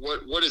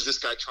right, what is this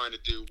guy trying to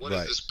do? What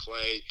is this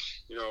play?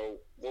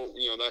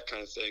 That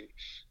kind of thing.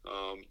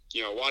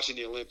 Watching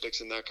the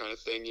Olympics and that kind of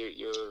thing, you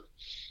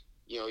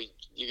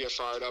get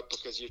fired up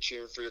because you're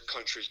cheering for your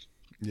country.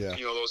 Yeah.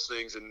 Those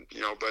things, and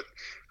but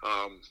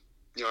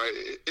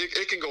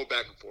it can go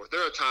back and forth.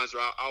 There are times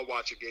where I'll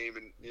watch a game,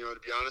 and to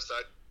be honest,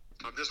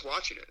 I'm just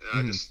watching it, and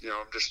I'm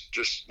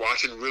just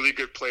watching really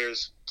good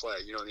players play.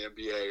 In the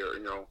NBA, or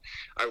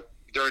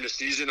during the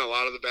season, a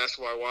lot of the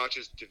basketball I watch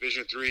is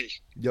Division III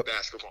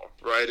basketball,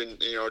 right?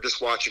 And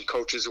just watching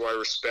coaches who I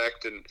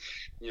respect, and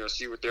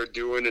see what they're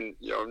doing, and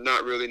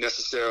not really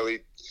necessarily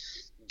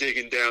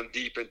digging down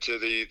deep into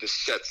the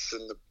sets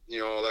and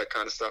the all that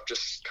kind of stuff.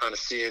 Just kind of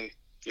seeing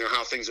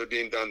how things are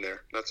being done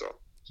there. That's all.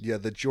 Yeah,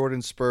 the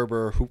Jordan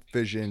Sperber Hoop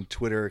Vision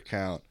Twitter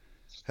account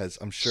has.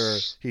 I'm sure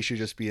he should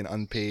just be an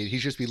unpaid. He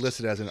should just be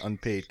listed as an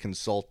unpaid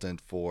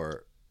consultant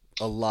for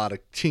a lot of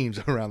teams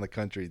around the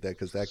country,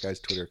 because that guy's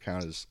Twitter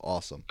account is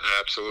awesome.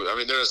 Absolutely. I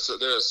mean, there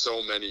are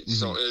so many.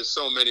 So there's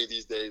so many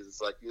these days.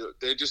 It's like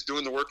they're just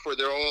doing the work for you.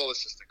 They're all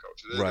assistant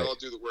coaches. They all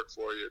do the work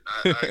for you.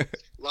 A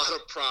lot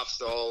of props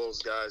to all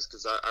those guys,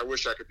 because I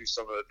wish I could do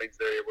some of the things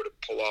they're able to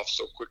pull off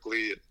so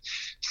quickly, and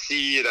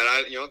see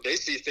that they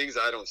see things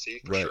I don't see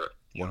for sure.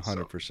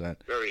 100%. So,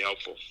 very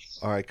helpful.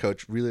 All right,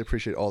 Coach. Really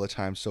appreciate all the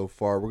time so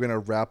far. We're gonna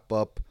wrap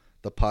up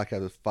the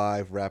podcast with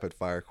 5 rapid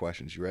fire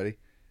questions. You ready?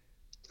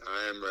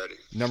 I am ready.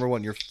 Number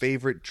 1, your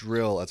favorite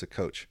drill as a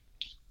coach?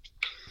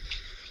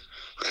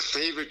 My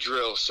favorite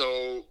drill.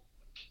 So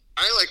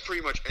I like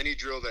pretty much any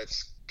drill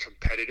that's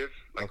competitive,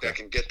 that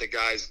can get the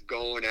guys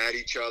going at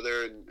each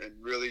other and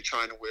really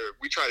trying to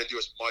we try to do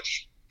as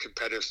much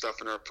competitive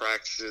stuff in our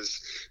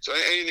practices. So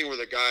anything where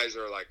the guys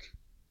are like,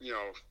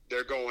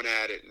 they're going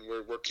at it, and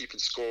we're keeping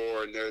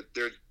score, and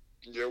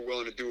they're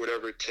willing to do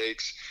whatever it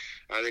takes.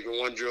 I think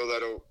one drill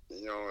that'll,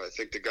 I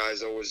think the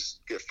guys always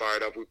get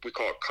fired up. We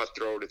call it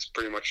cutthroat. It's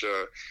pretty much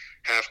a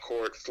half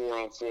court,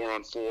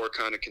 4-on-4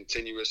 kind of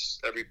continuous.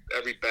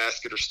 Every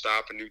basket or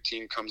stop, a new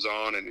team comes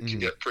on, and it can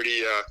get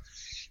pretty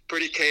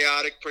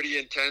chaotic, pretty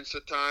intense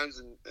at times.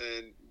 And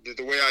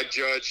the way I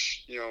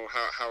judge,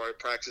 how I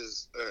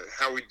practice,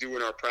 how we do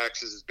in our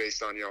practices is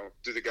based on,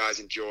 do the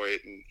guys enjoy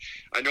it? And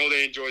I know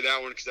they enjoy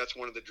that one, because that's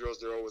one of the drills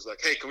they're always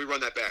like, hey, can we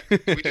run that back?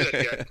 Can we do that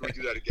again? Can we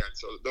do that again?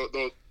 So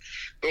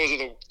those are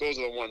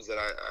the ones that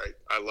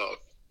I love.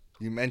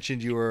 You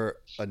mentioned you were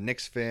a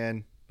Knicks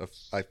fan.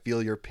 I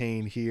feel your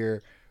pain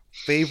here.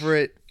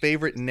 Favorite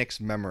Knicks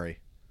memory?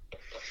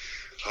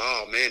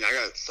 Oh man, I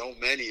got so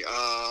many.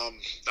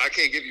 I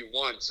can't give you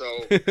one.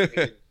 So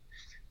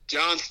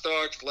John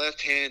Stark's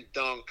left-hand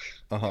dunk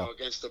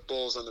against the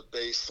Bulls on the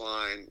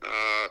baseline.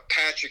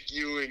 Patrick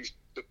Ewing's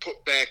the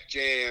putback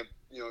jam,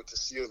 to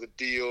seal the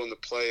deal in the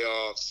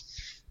playoffs.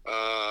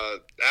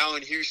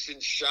 Allen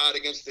Houston's shot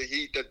against the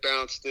Heat that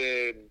bounced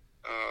in.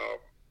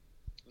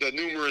 The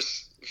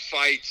numerous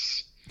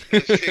fights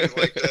and things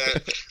like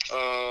that.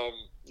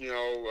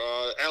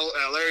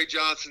 Larry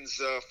Johnson's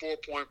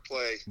 4-point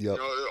play. Yep.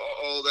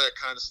 All that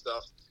kind of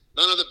stuff.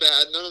 None of the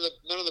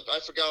I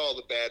forgot all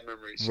the bad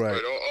memories. Right.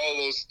 But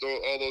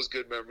all those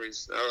good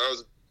memories. I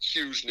was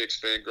huge Knicks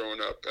fan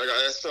growing up.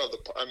 I still have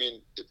I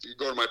mean, if you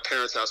go to my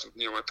parents' house,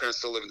 my parents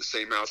still live in the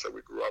same house that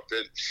we grew up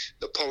in.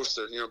 The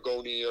poster,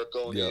 go New York,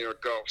 go New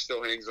York, go,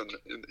 still hangs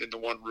in the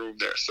one room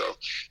there. So,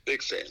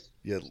 big fan.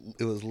 Yeah,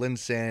 it was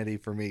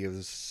Linsanity for me. It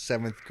was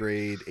 7th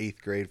grade,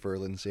 8th grade for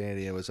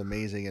Linsanity. It was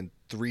amazing. In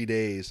 3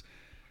 days,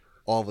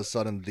 all of a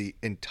sudden, the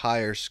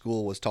entire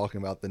school was talking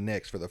about the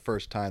Knicks for the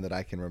first time that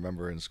I can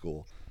remember in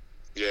school.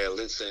 Yeah,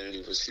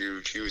 Linsanity was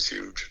huge. He was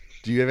huge.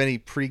 Do you have any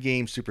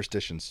pregame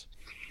superstitions?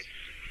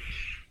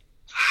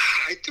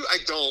 I do. I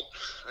don't.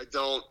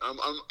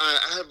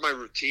 I have my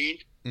routine.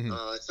 Mm-hmm.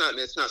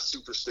 It's not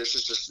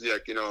superstitious. Just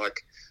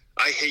like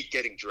I hate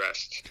getting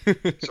dressed.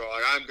 So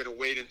I'm gonna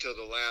wait until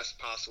the last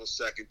possible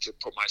second to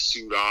put my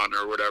suit on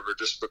or whatever,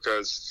 just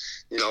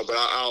because But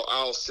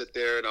I'll sit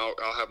there and I'll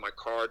have my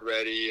card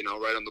ready and I'll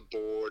write on the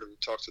board and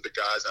talk to the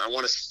guys. And I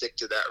want to stick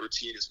to that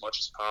routine as much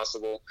as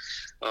possible.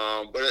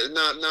 But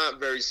not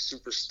very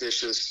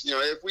superstitious.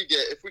 If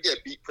we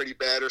get beat pretty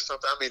bad or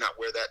something, I may not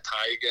wear that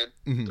tie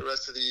again the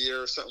rest of the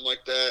year or something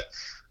like that.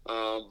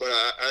 But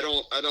I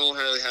don't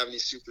really have any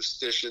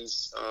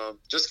superstitions.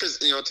 Just because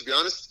to be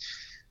honest,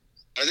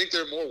 I think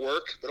they're more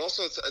work, but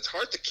also it's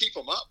hard to keep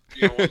them up.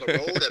 On the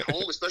road at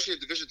home, especially at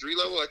Division III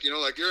level, like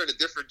you're in a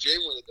different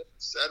gym with a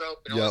different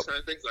setup and all those kind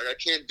of things. Like I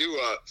can't do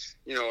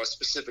a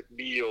specific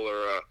meal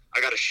or I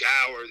got to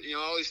shower.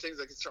 All these things.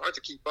 Like it's hard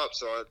to keep up.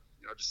 So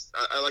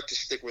I like to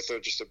stick with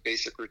just a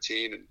basic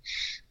routine and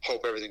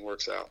hope everything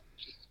works out.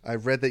 I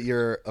read that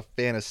you're a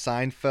fan of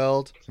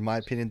Seinfeld. In my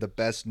opinion, the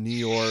best New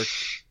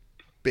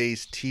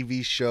York-based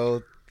TV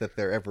show that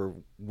there ever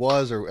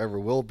was or ever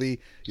will be.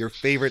 Your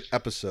favorite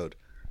episode?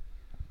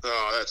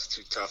 Oh, that's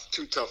too tough.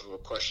 Too tough of a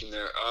question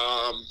there.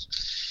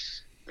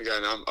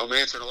 Again, I'm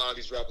answering a lot of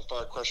these rapid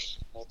fire questions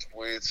with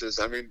multiple answers.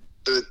 I mean,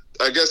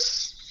 I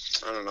guess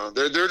I don't know.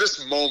 They're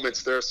just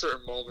moments. There are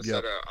certain moments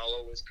that I'll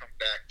always come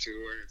back to,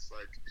 and it's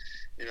like,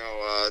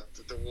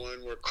 the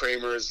one where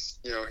Kramer's,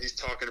 he's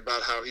talking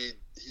about how he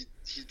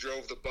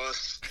drove the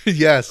bus.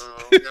 Yes.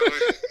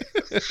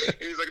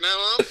 He's like, now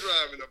I'm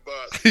driving the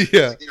bus.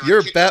 Yeah,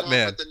 you're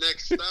Batman. At the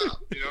next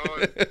stop,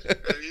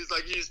 and he's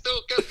like, he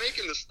still kept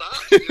making the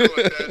stops. And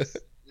that's,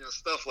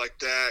 stuff like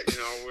that.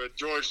 Where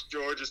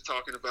George is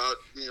talking about,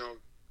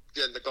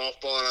 getting the golf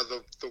ball out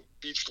of the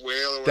beached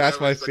whale or whatever. That's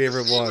my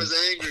favorite one. He was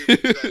angry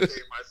with that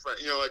day, my friend.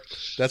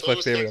 That's my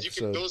favorite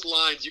episode. Those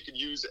lines you can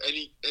use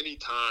any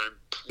time,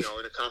 in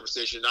a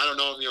conversation. I don't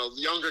know,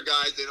 younger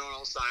guys, they don't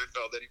know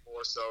Seinfeld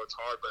anymore, so it's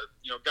hard.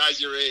 But, guys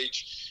your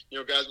age,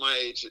 guys my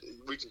age,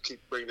 we can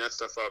keep bringing that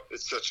stuff up.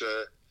 It's such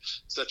a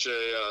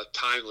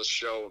timeless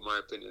show, in my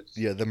opinion.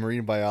 Yeah, the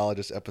marine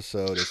biologist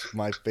episode is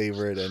my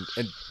favorite. And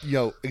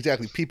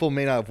exactly, people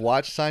may not have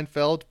watched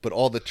Seinfeld, but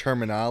all the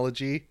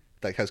terminology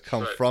that has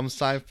come from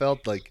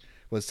Seinfeld, like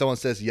when someone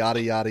says yada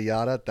yada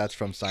yada, that's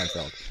from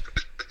Seinfeld.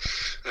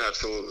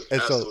 Absolutely.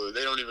 Absolutely.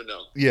 They don't even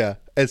know. Yeah.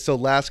 And so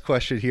last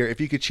question here.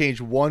 If you could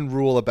change one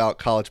rule about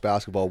college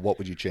basketball, what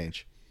would you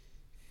change?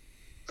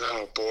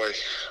 Oh, boy.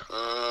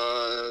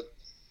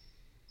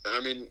 I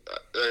mean,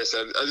 like I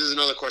said, this is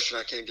another question.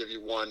 I can't give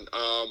you one.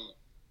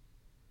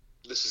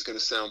 This is going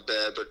to sound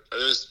bad, but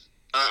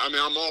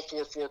I'm all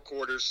for 4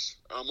 quarters.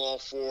 I'm all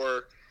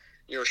for,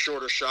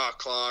 shorter shot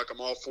clock. I'm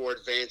all for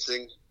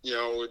advancing,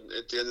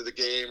 at the end of the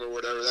game or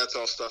whatever. That's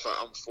all stuff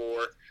I'm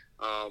for.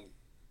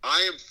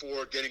 I am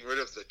for getting rid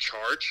of the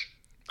charge.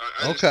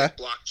 I just think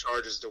block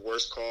charge is the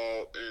worst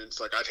call, and it's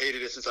like I've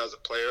hated it since I was a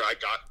player. I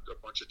got a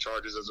bunch of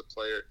charges as a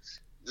player.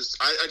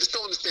 I just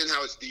don't understand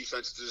how it's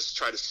defense to just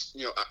try to,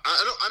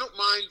 I don't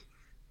mind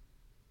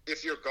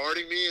if you're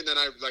guarding me and then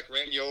I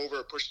ran you over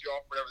or pushed you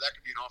off, whatever. That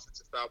could be an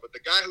offensive foul. But the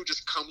guy who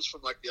just comes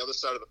from the other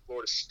side of the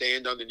floor to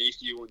stand underneath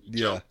you when you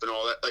jump and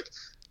all that,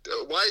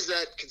 why is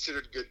that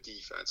considered good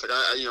defense? I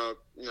don't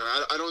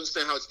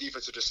understand how it's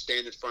defense to just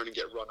stand in front and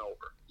get run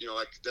over.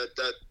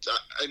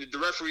 And the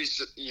referees,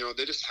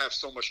 they just have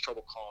so much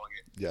trouble calling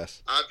it.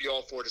 Yes. I'd be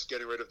all for just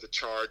getting rid of the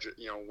charge,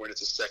 when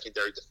it's a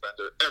secondary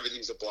defender.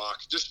 Everything's a block.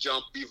 Just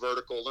jump, be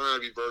vertical, learn how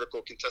to be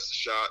vertical, contest the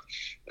shot,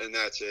 and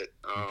that's it.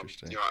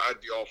 I'd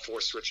be all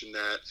for switching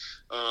that.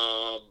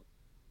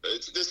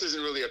 This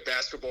isn't really a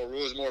basketball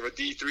rule. It's more of a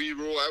D3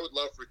 rule. I would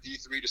love for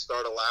D3 to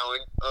start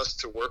allowing us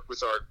to work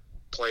with our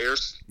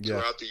players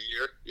throughout the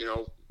year.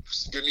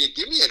 Give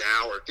me an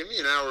hour. Give me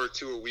an hour or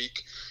two a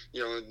week,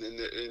 in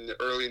the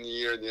early in the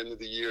year and the end of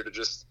the year to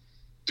just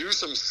do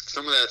some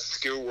of that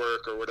skill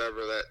work or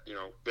whatever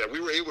that we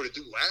were able to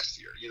do last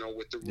year,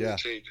 with the rule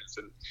changes.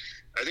 And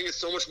I think it's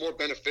so much more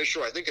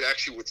beneficial. I think it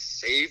actually would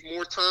save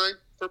more time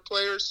for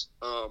players,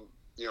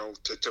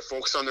 to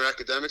focus on their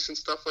academics and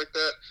stuff like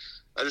that.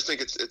 I just think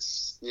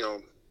it's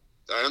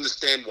I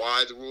understand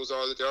why the rules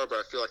are that they are, but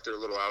I feel like they're a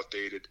little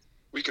outdated.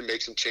 We can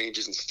make some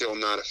changes and still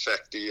not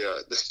affect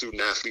the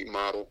student-athlete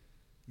model.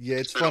 Yeah,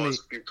 it's funny. funny. There's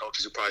a few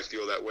coaches who probably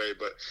feel that way,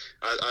 but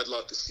I'd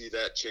love to see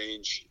that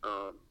change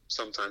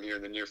sometime here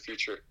in the near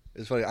future.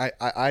 It's funny.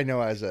 I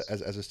know as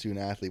a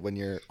student-athlete, when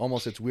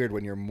it's weird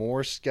when you're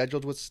more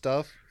scheduled with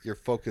stuff, you're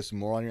focused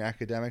more on your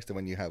academics than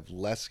when you have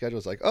less schedule.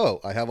 It's like, oh,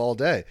 I have all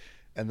day.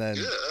 and then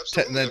Yeah,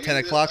 and then absolutely. 10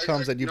 o'clock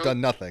comes and you've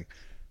done nothing.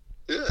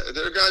 Yeah,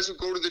 there are guys who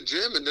go to the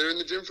gym and they're in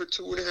the gym for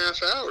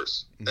 2.5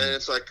 hours, and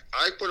it's like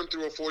I put them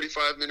through a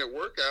 45-minute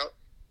workout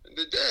and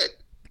they're dead.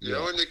 You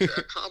know, and they could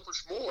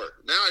accomplish more.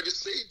 Now I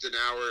just saved an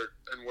hour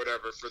and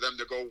whatever for them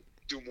to go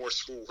do more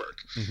schoolwork,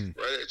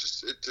 right?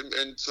 And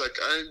it's like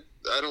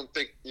I don't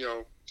think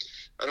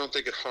I don't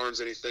think it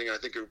harms anything. I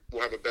think it will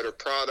have a better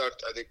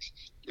product. I think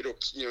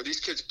these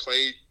kids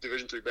play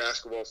Division III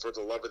basketball for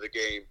the love of the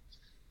game.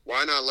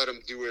 Why not let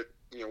them do it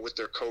with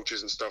their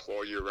coaches and stuff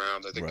all year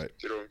round? I think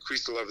it'll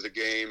increase the love of the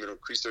game. It'll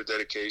increase their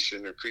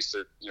dedication. Increase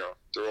their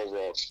their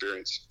overall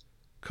experience.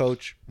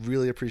 Coach,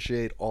 really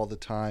appreciate all the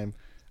time.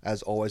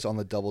 As always, on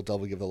the Double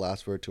Double, give the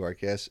last word to our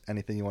guests.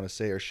 Anything you want to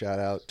say or shout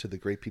out to the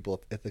great people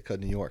of Ithaca,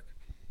 New York?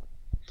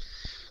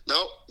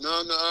 No.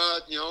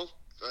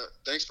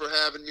 Thanks for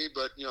having me.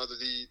 But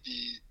the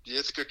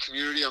Ithaca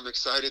community, I'm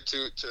excited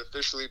to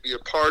officially be a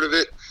part of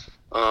it.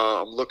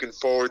 I'm looking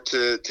forward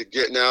to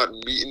getting out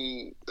and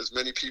meeting as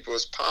many people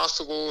as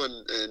possible,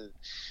 and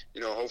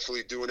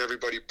hopefully doing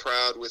everybody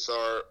proud with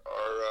our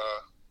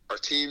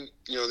team,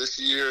 this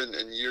year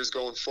and years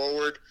going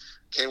forward.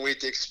 Can't wait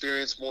to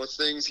experience more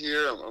things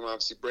here. I'm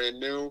obviously brand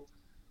new.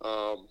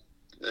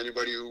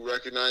 Anybody who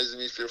recognizes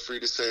me, feel free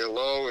to say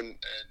hello. And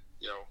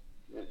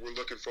we're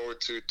looking forward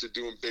to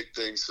doing big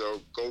things. So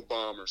go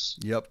Bombers.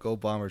 Yep, go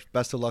Bombers.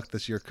 Best of luck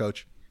this year,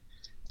 Coach.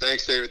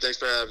 Thanks, David. Thanks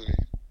for having me.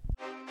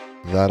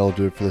 That'll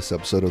do it for this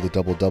episode of the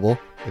Double Double.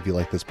 If you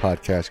like this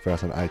podcast, find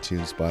us on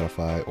iTunes,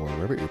 Spotify, or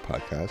wherever your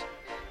podcast.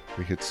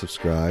 We hit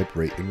subscribe,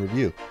 rate, and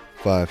review.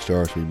 5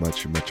 stars would be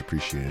much, much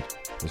appreciated.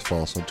 Just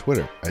follow us on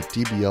Twitter at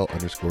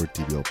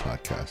DBL_DBL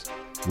podcast.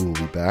 We will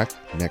be back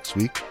next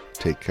week.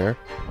 Take care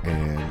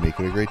and make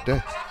it a great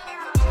day.